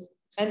challenges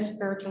and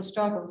spiritual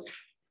struggles.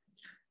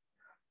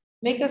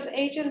 Make us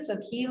agents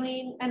of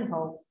healing and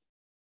hope.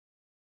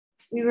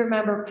 We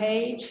remember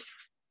Paige,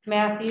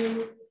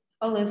 Matthew,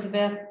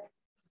 Elizabeth,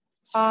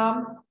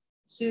 Tom,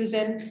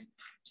 Susan,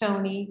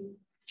 Tony,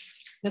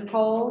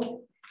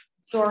 Nicole,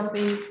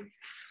 Dorothy,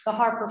 the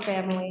Harper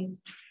family,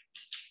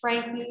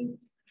 Frankie,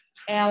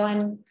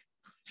 Alan,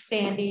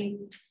 Sandy,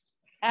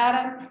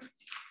 Adam,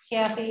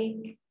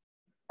 Kathy,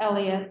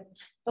 Elliot,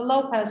 the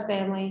Lopez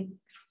family,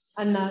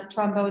 and the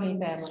Tromboni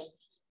family.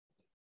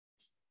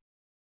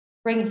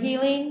 Bring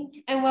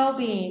healing and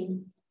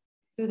well-being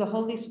through the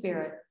Holy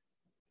Spirit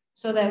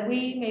so that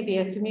we may be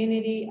a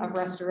community of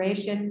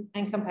restoration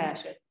and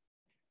compassion.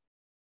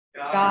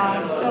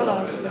 God, fill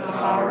us with the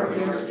power of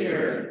your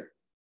Spirit.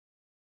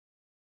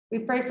 We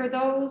pray for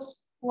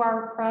those who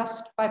are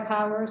oppressed by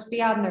powers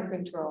beyond their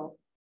control.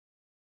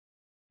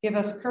 Give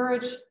us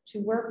courage to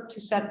work to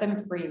set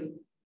them free.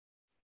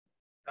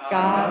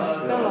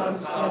 God, fill us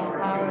with the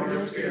power of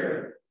your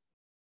Spirit.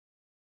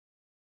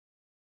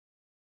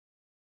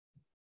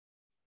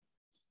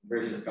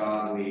 Gracious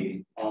God,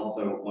 we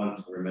also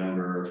want to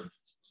remember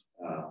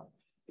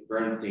the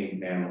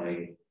Bernstein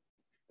family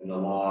and the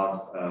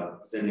loss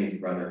of Sydney's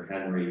brother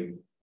Henry.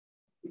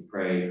 We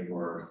pray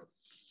for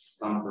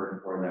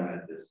comfort for them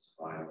at this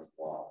time of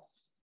loss.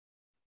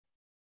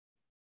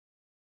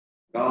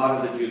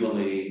 God of the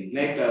Jubilee,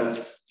 make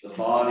us the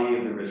body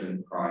of the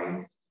risen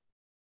Christ,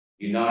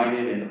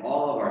 united in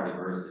all of our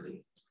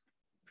diversity.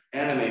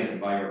 Animate us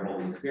by your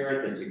Holy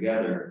Spirit that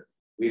together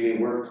we may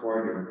work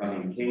toward your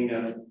coming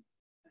kingdom.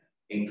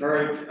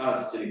 Encourage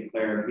us to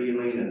declare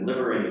healing and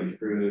liberating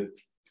truth.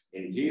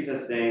 In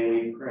Jesus' name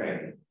we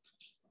pray.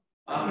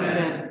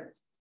 Amen.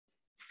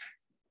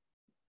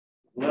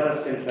 Let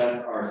us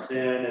confess our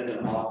sin as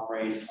an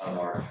offering of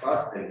our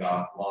trust in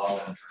God's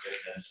love and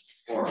forgiveness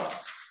for us.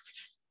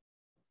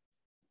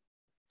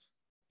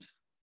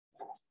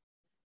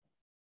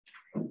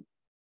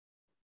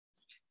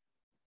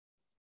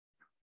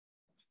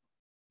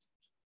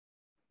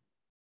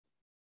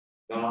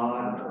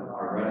 God of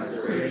our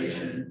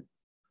restoration,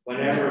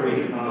 whenever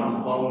we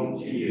come home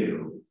to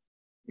you,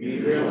 we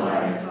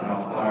realize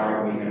how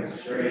far we have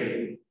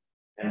strayed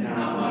and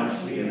how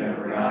much we have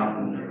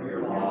forgotten of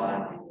your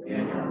law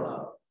and your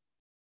love.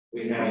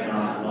 We have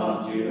not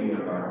loved you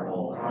with our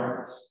whole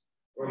hearts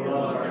or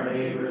loved our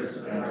neighbors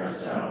as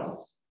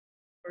ourselves.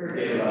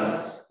 Forgive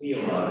us,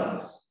 heal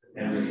us,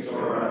 and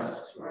restore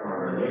us to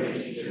our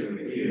relationship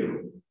with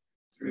you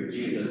through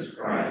Jesus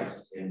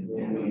Christ, in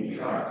whom we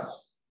trust.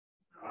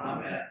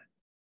 Amen.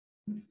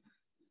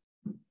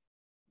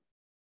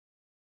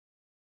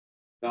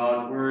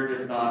 God's word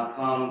does not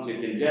come to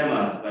condemn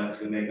us, but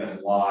to make us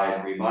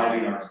wise,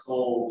 reviving our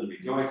souls and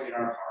rejoicing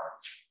our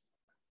hearts.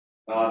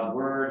 God's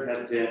word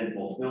has been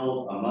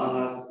fulfilled among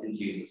us in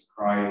Jesus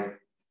Christ,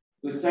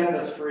 who sets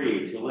us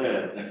free to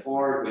live in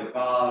accord with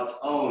God's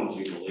own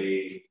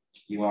Jubilee.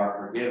 You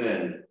are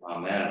forgiven.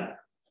 Amen.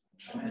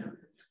 Amen.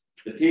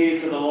 The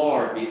peace of the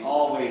Lord be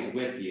always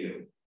with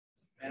you.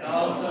 And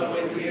also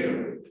with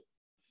you.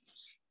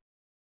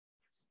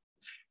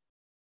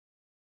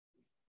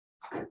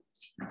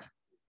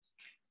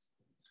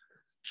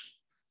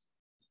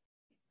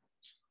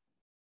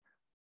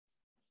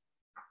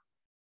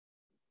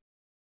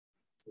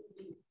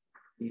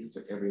 Peace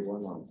to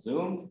everyone on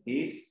Zoom.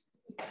 Peace.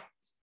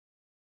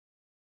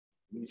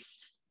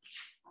 Peace.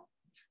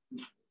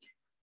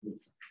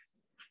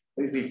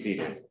 Please be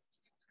seated.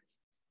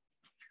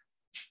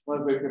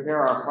 As we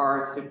prepare our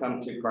hearts to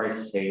come to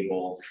Christ's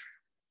table,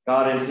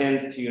 God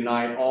intends to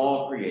unite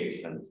all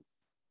creation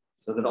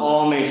so that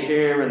all may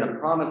share in the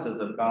promises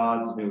of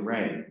God's new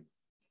reign.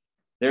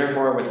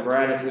 Therefore, with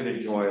gratitude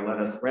and joy, let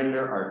us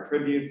render our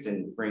tributes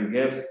and bring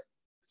gifts,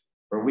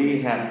 for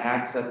we have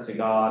access to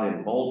God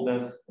in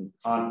boldness and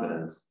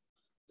confidence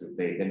through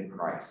faith in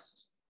Christ.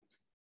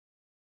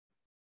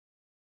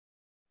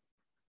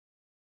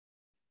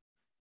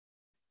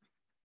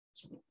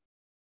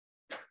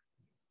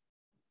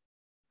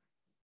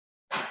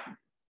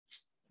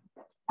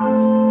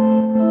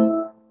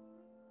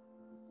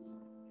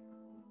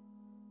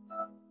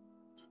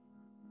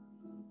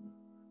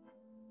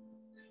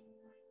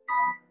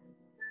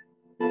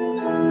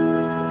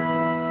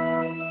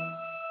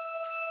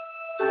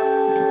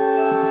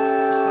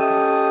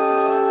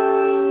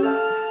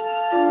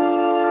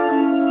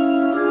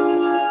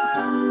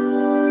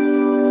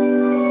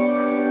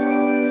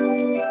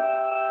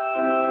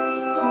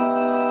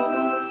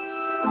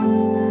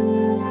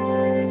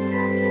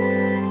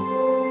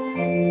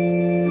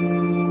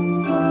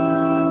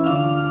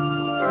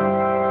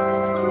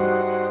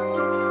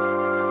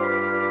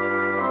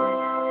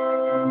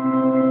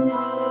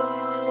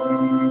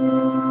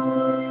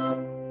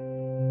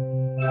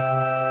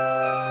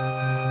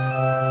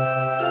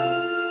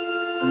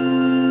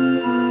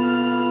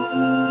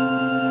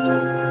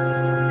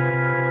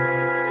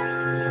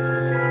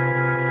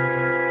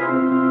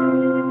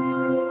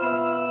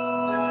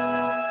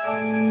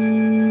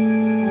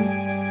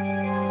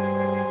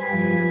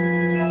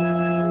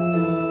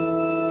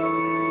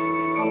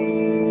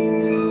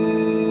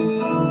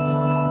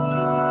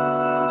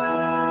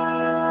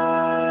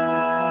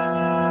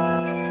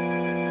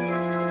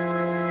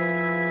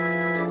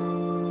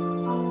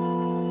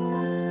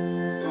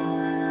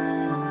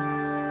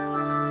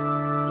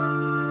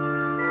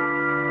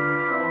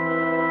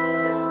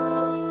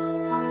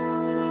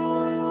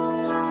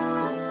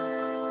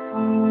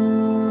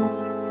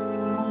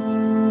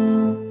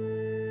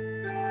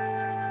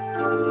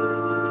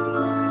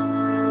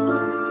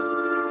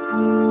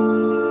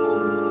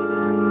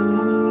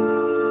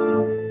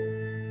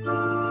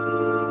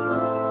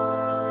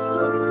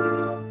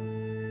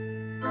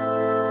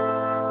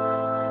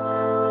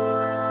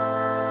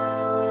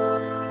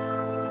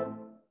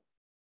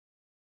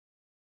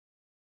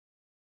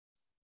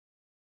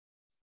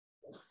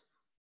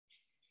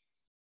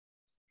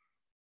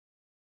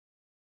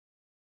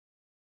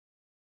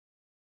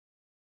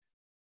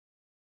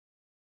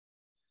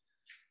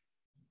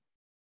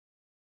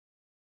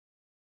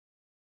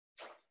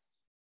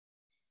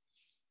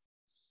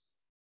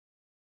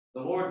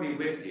 The Lord be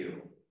with you.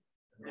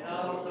 And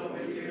also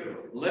with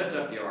you. Lift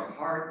up your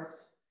hearts.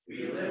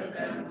 We lift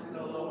them to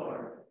the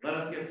Lord. Let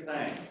us give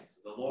thanks to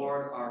the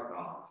Lord our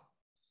God.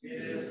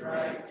 It is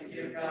right to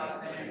give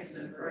God thanks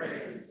and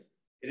praise.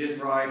 It is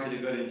right to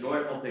do good and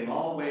joyful thing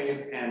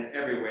always and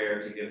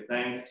everywhere to give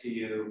thanks to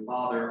you,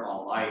 Father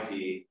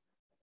Almighty,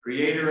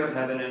 Creator of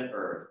heaven and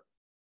earth.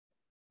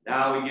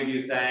 Now we give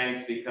you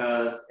thanks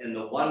because in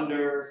the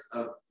wonders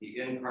of the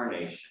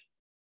incarnation,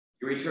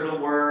 your eternal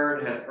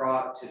word has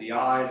brought to the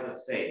eyes of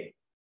faith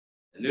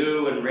a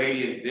new and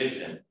radiant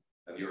vision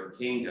of your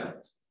kingdom,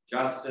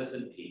 justice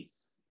and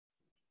peace.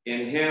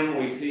 In him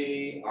we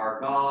see our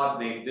God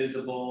made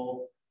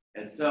visible,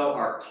 and so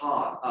are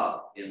caught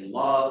up in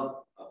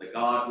love of the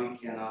God we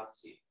cannot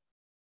see.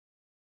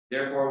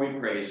 Therefore we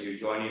praise you,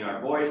 joining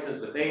our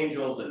voices with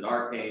angels and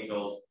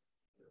archangels,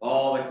 with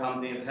all the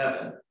company of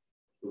heaven,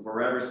 who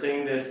forever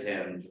sing this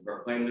hymn to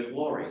proclaim the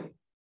glory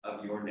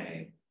of your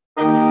name.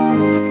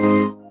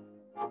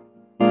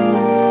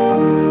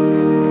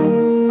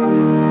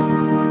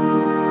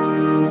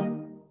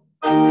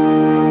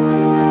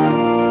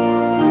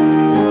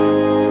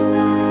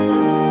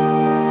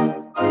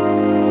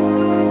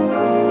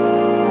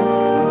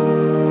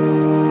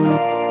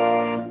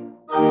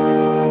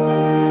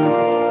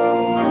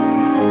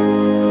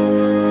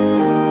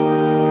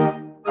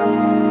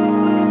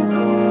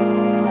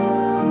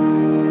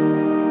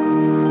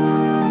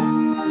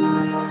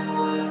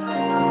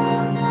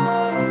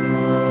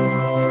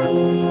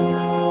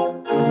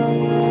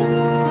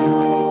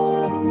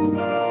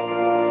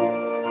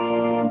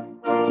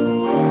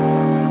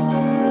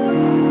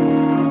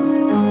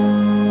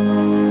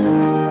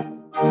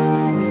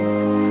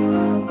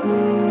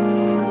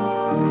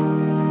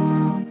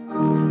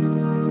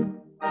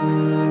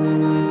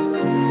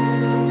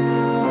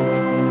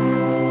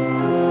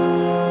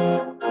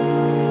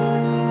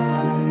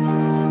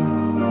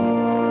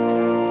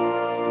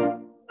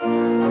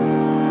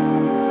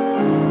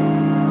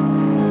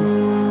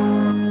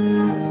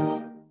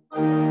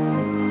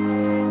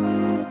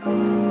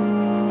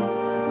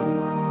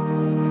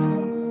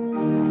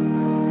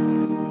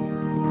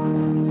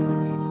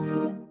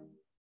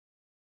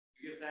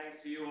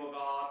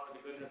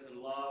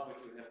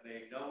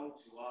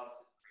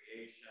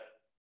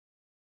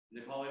 In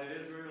the calling of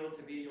Israel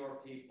to be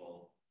your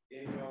people,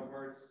 in your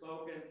word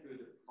spoken through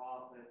the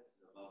prophets,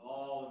 above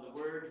all in the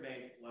word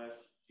made flesh,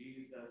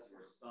 Jesus,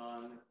 your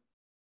Son.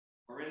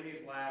 For in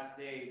these last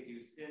days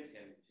you sent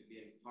him to be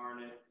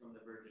incarnate from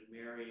the Virgin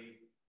Mary,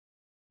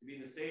 to be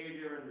the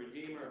Savior and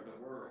Redeemer of the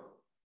world.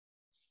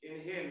 In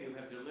him you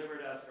have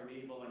delivered us from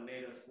evil and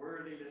made us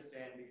worthy to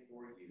stand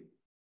before you.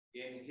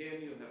 In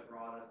him you have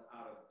brought us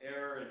out of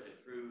error into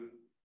truth,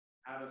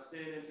 out of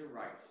sin into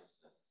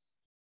righteousness,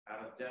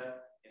 out of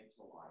death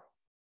into life.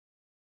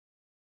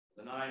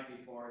 The night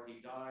before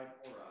he died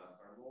for us,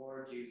 our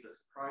Lord Jesus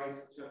Christ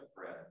took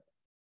bread,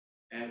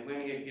 and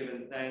when he had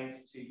given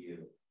thanks to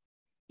you,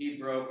 he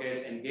broke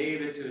it and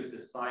gave it to his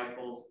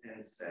disciples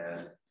and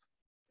said,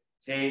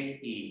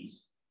 "Take, eat.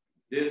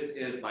 This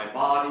is my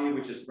body,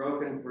 which is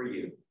broken for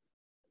you.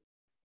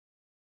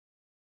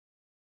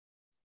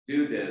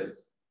 Do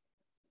this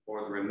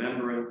for the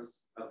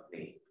remembrance of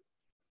me."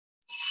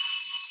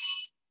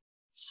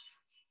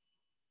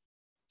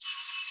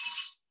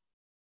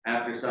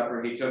 After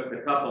supper, he took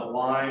the cup of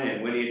wine,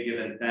 and when he had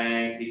given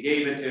thanks, he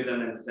gave it to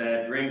them and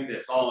said, "Drink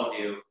this, all of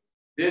you.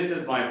 This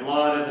is my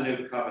blood of the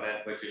new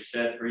covenant, which is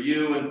shed for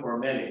you and for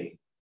many,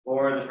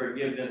 for the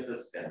forgiveness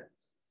of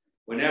sins.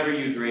 Whenever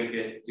you drink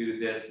it, do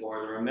this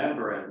for the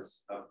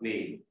remembrance of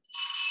me."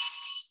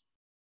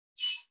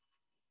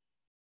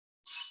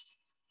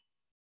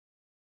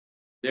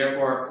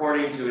 Therefore,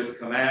 according to his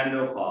command,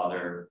 O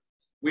Father,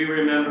 we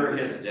remember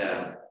his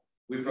death.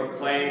 We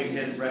proclaim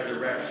his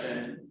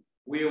resurrection.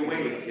 We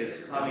await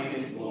his coming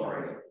in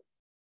glory.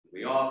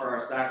 We offer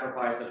our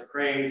sacrifice of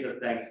praise and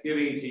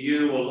thanksgiving to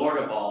you, O Lord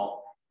of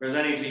all,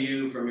 presenting to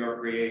you from your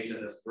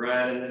creation this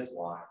bread and this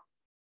wine.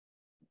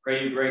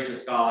 Pray you,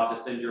 gracious God,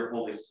 to send your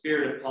Holy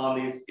Spirit upon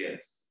these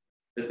gifts,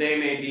 that they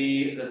may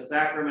be the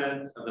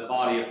sacrament of the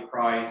body of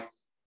Christ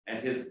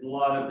and his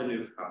blood of the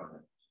new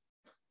covenant.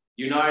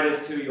 Unite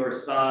us to your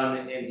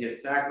Son in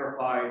his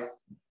sacrifice,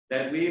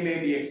 that we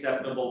may be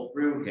acceptable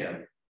through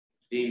him,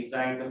 being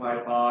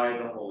sanctified by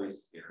the Holy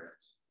Spirit.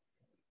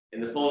 In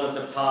the fullness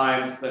of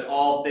times, put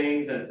all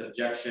things in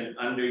subjection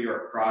under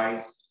your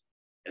Christ,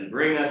 and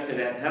bring us to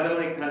that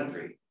heavenly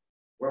country,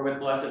 where with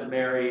Blessed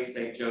Mary,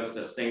 Saint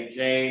Joseph, Saint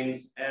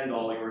James, and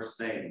all your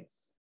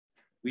saints,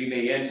 we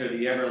may enter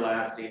the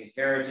everlasting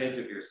heritage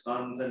of your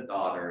sons and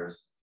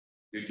daughters,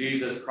 through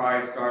Jesus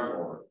Christ our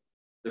Lord,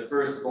 the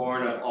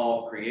firstborn of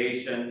all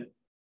creation,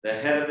 the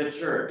head of the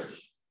church,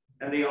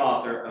 and the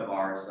author of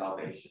our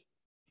salvation.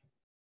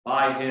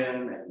 By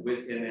him, and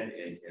with him, and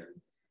in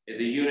him, in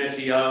the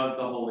unity of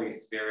the Holy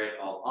Spirit,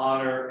 all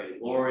honor and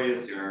glory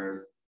is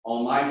yours,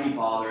 Almighty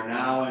Father,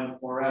 now and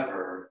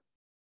forever.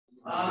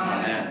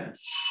 Amen.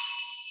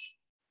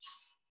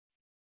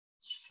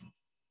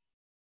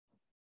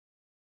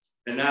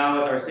 And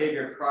now, as our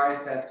Savior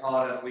Christ has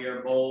taught us, we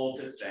are bold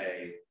to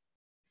say,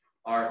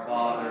 Our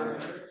Father,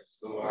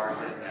 who art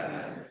in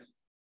heaven,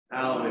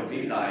 hallowed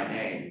be thy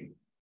name.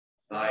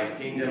 Thy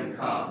kingdom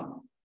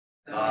come,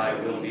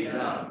 thy will be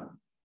done,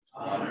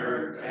 on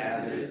earth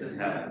as it is in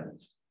heaven.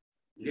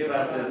 Give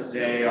us this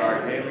day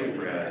our daily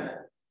bread,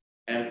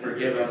 and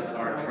forgive us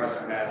our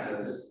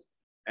trespasses,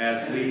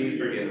 as we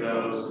forgive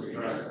those who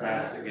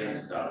trespass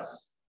against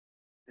us.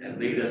 And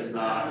lead us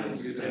not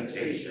into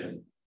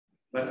temptation,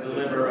 but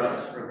deliver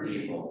us from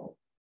evil.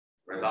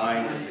 For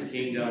thine is the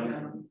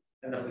kingdom,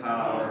 and the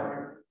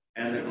power,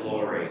 and the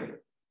glory,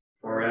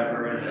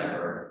 forever and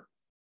ever.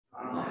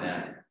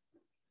 Amen.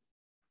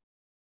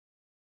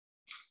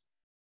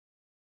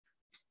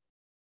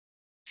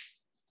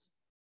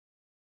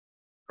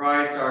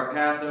 Christ, our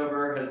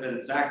Passover, has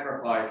been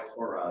sacrificed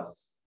for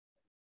us.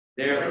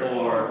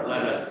 Therefore,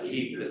 let us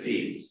keep the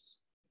feast.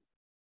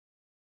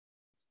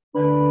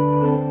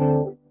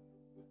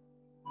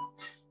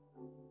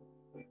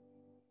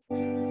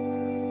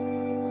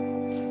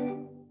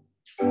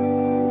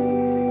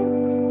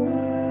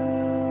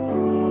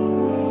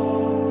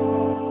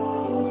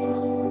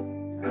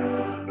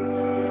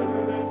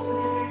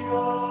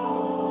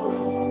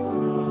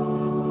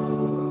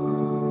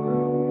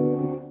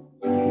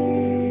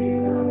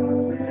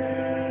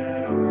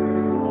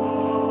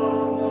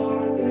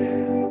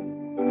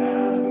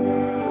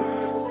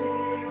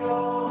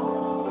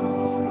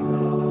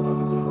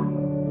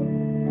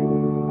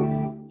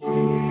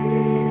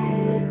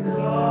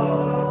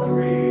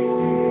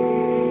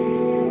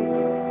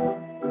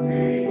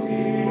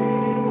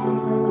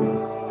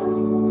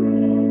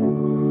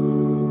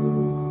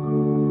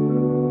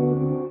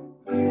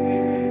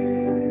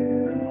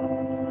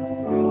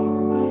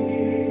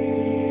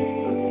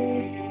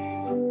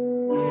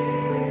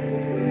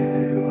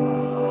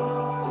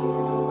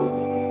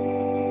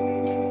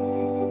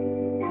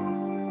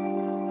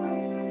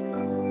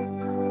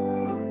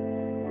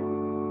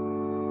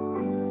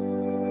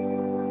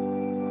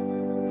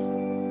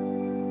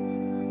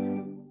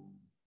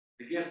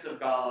 The gifts of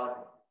God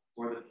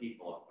for the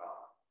people of God.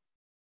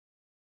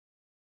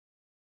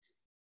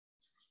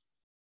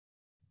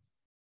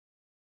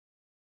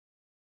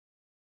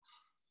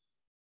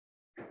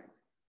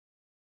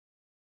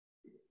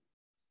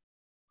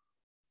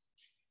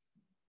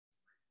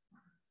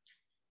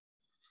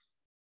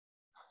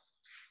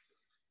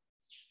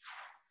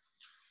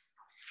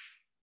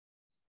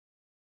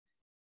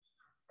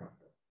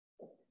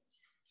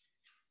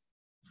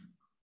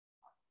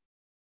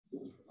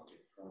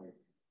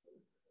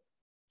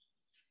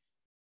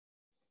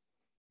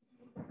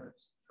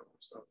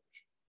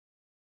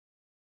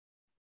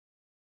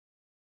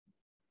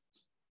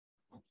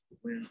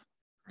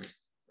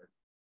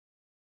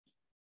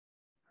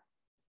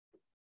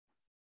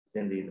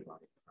 Cindy, the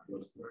body.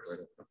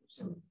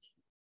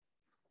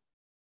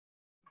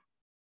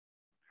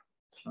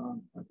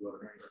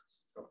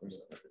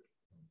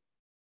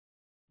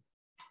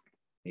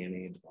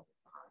 Annie,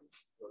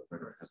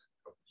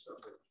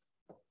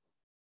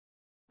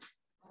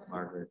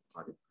 Margaret,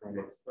 body of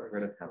Christ,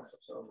 bread of health.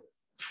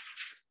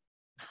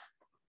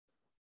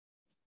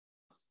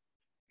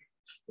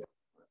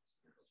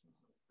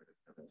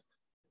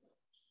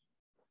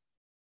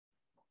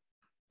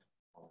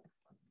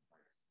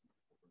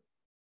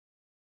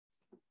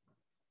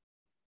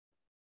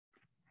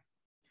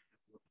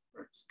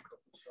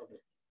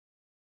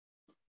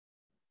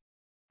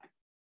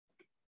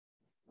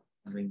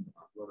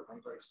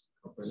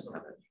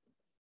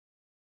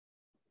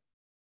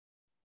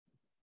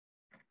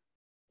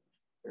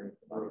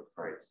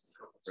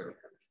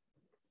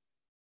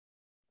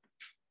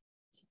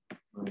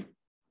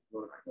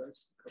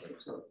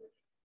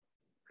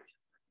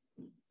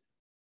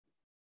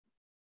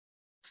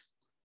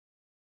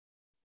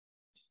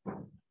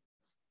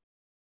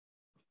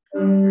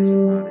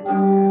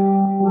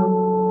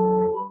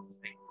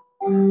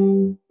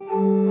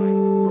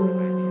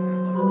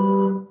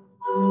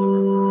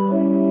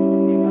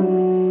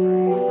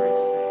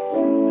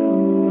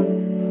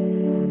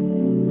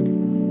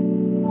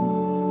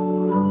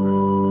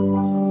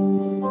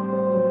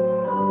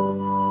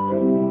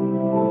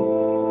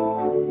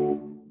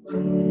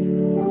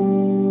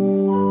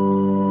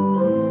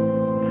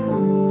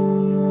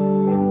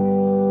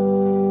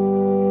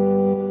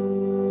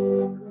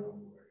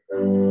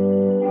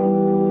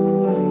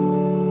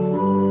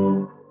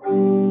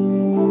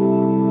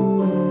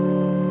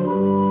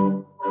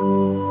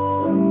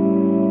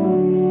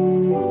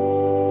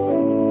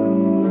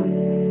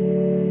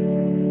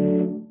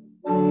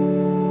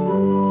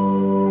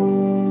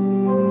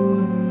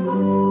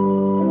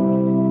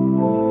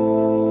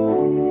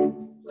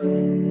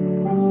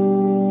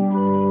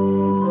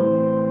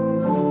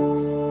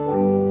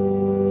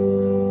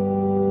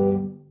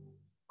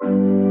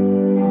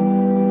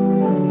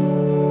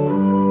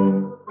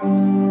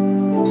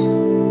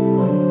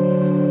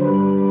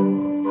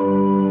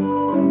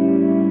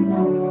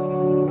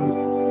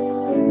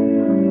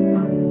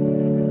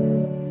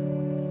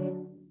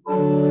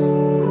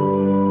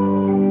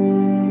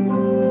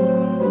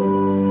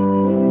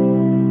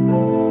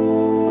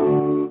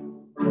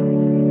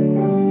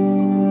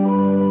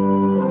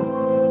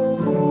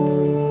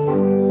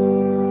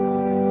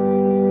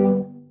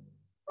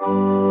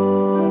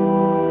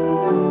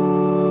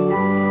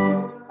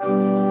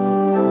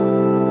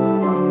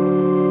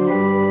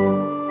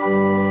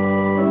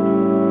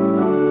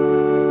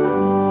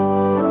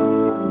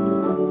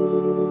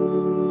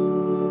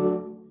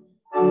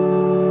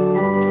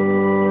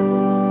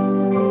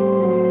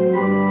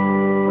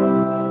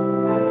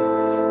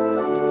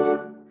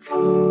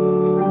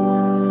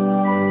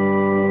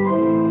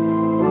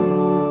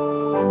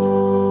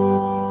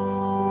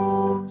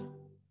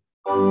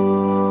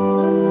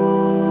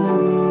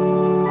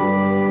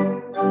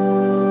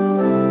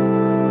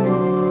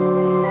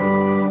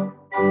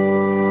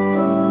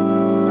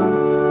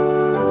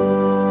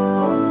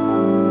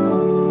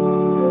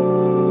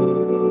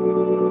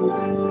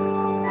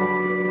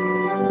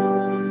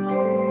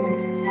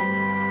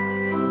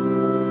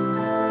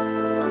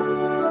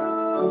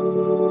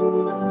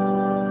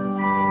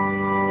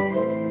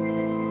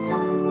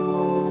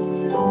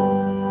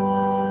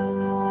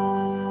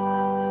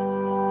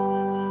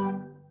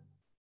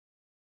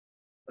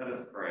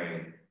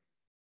 pray.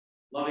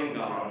 Loving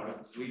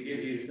God, we give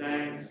you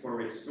thanks for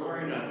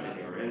restoring us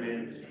in your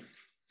image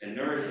and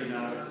nourishing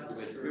us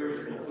with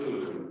spiritual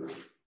food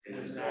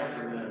in the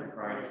sacrament of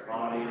Christ's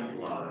body and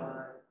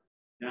blood.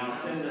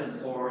 Now send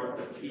us forth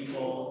the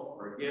people,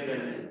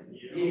 forgiven,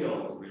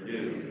 healed,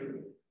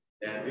 renewed,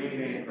 that we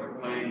may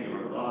proclaim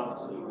your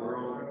love to the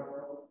world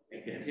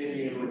and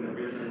continue in the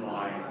risen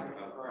life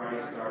of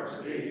Christ our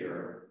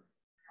Savior.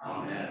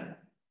 Amen.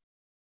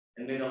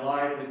 And may the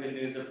light of the good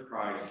news of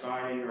Christ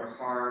shine in your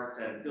hearts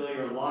and fill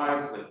your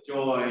lives with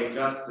joy,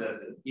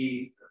 justice, and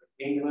peace of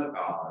the kingdom of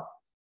God.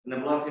 And the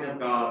blessing of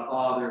God,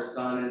 Father,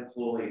 Son, and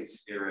Holy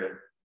Spirit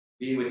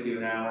be with you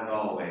now and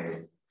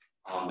always.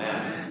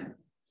 Amen.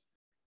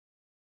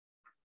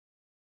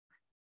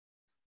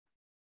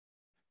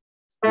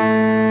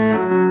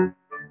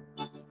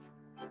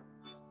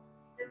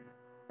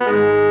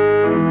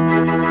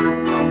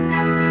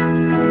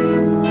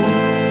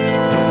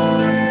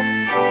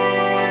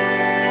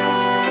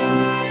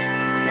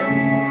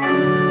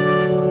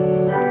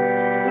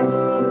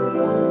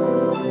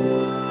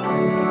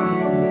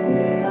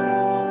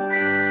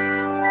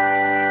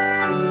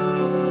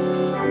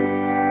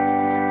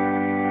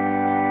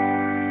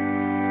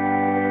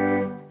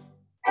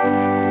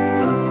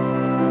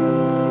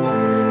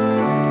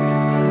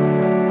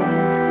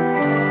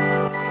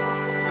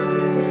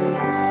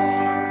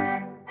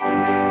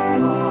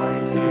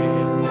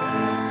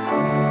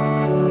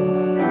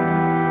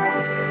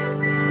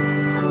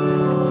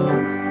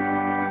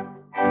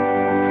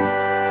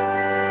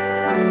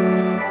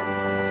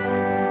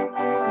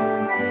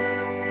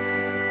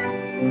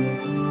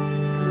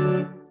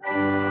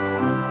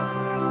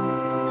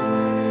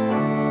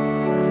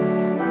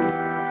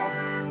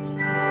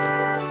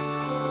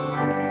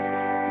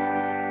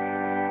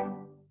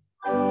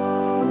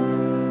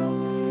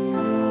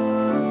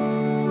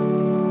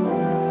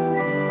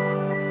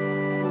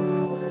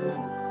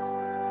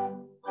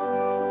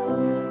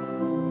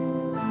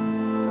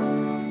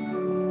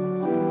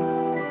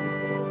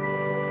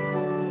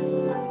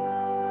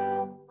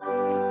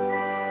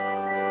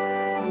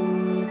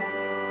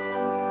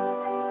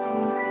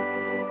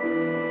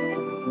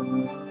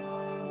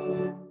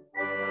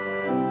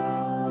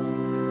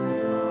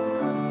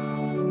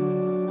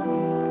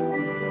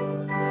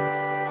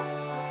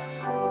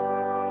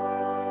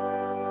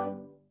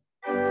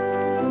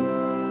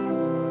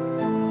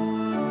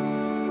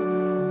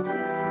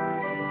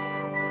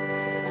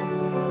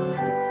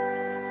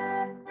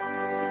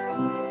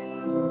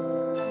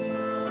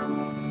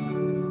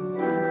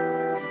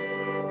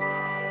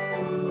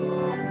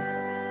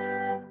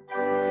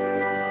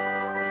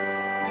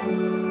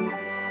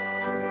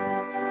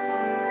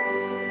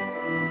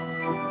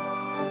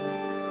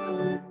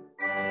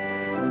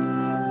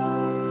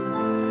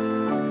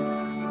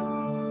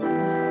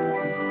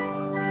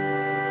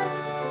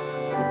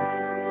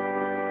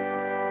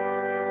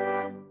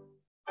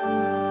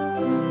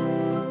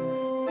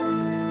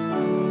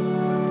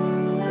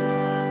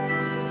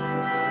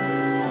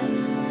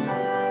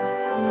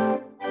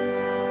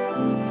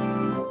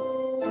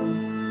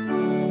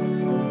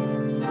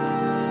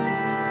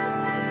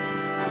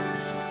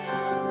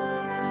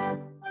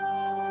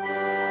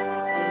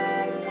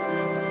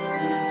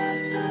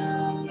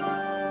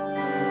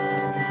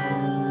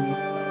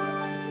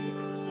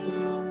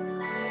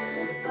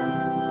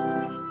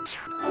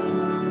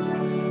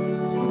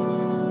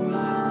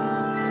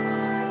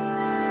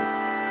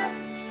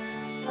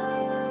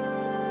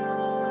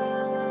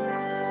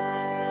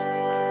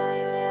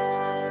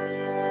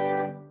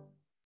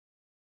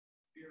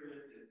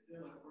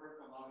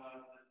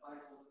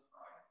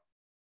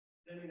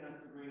 Sending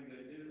us to bring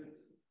good news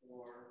to the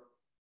poor,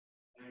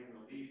 and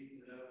release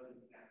to those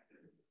in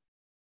captivity,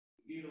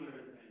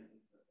 healers and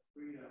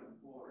freedom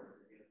forwards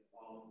against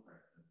all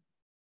oppression.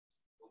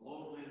 The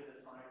lowly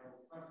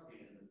disciples trusting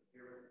in the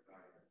Spirit's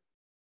guidance.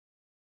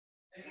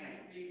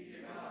 Thanks be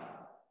to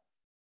God.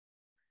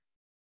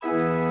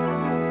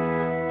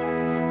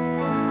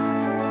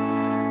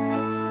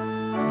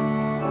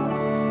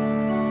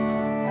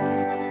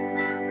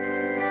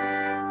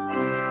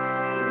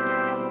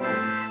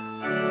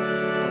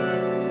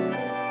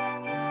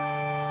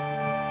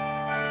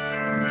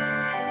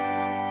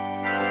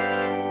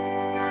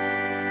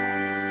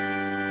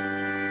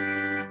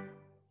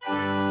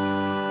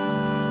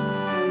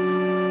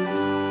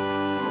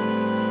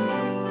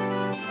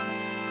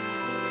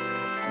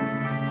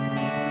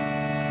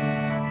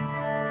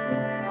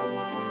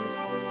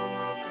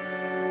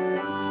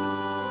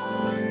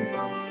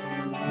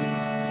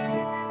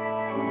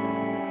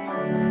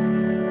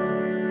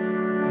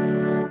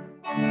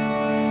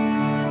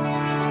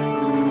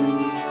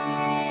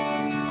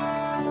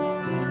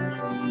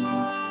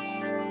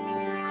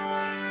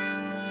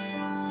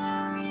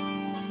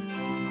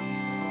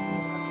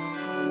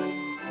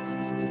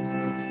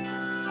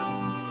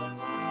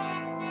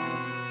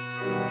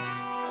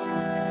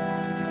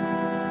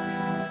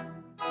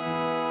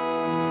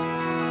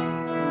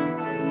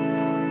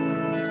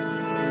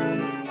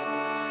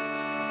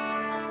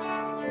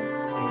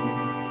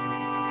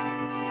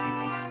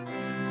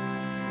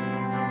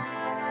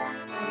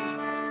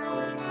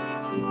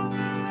 Amen.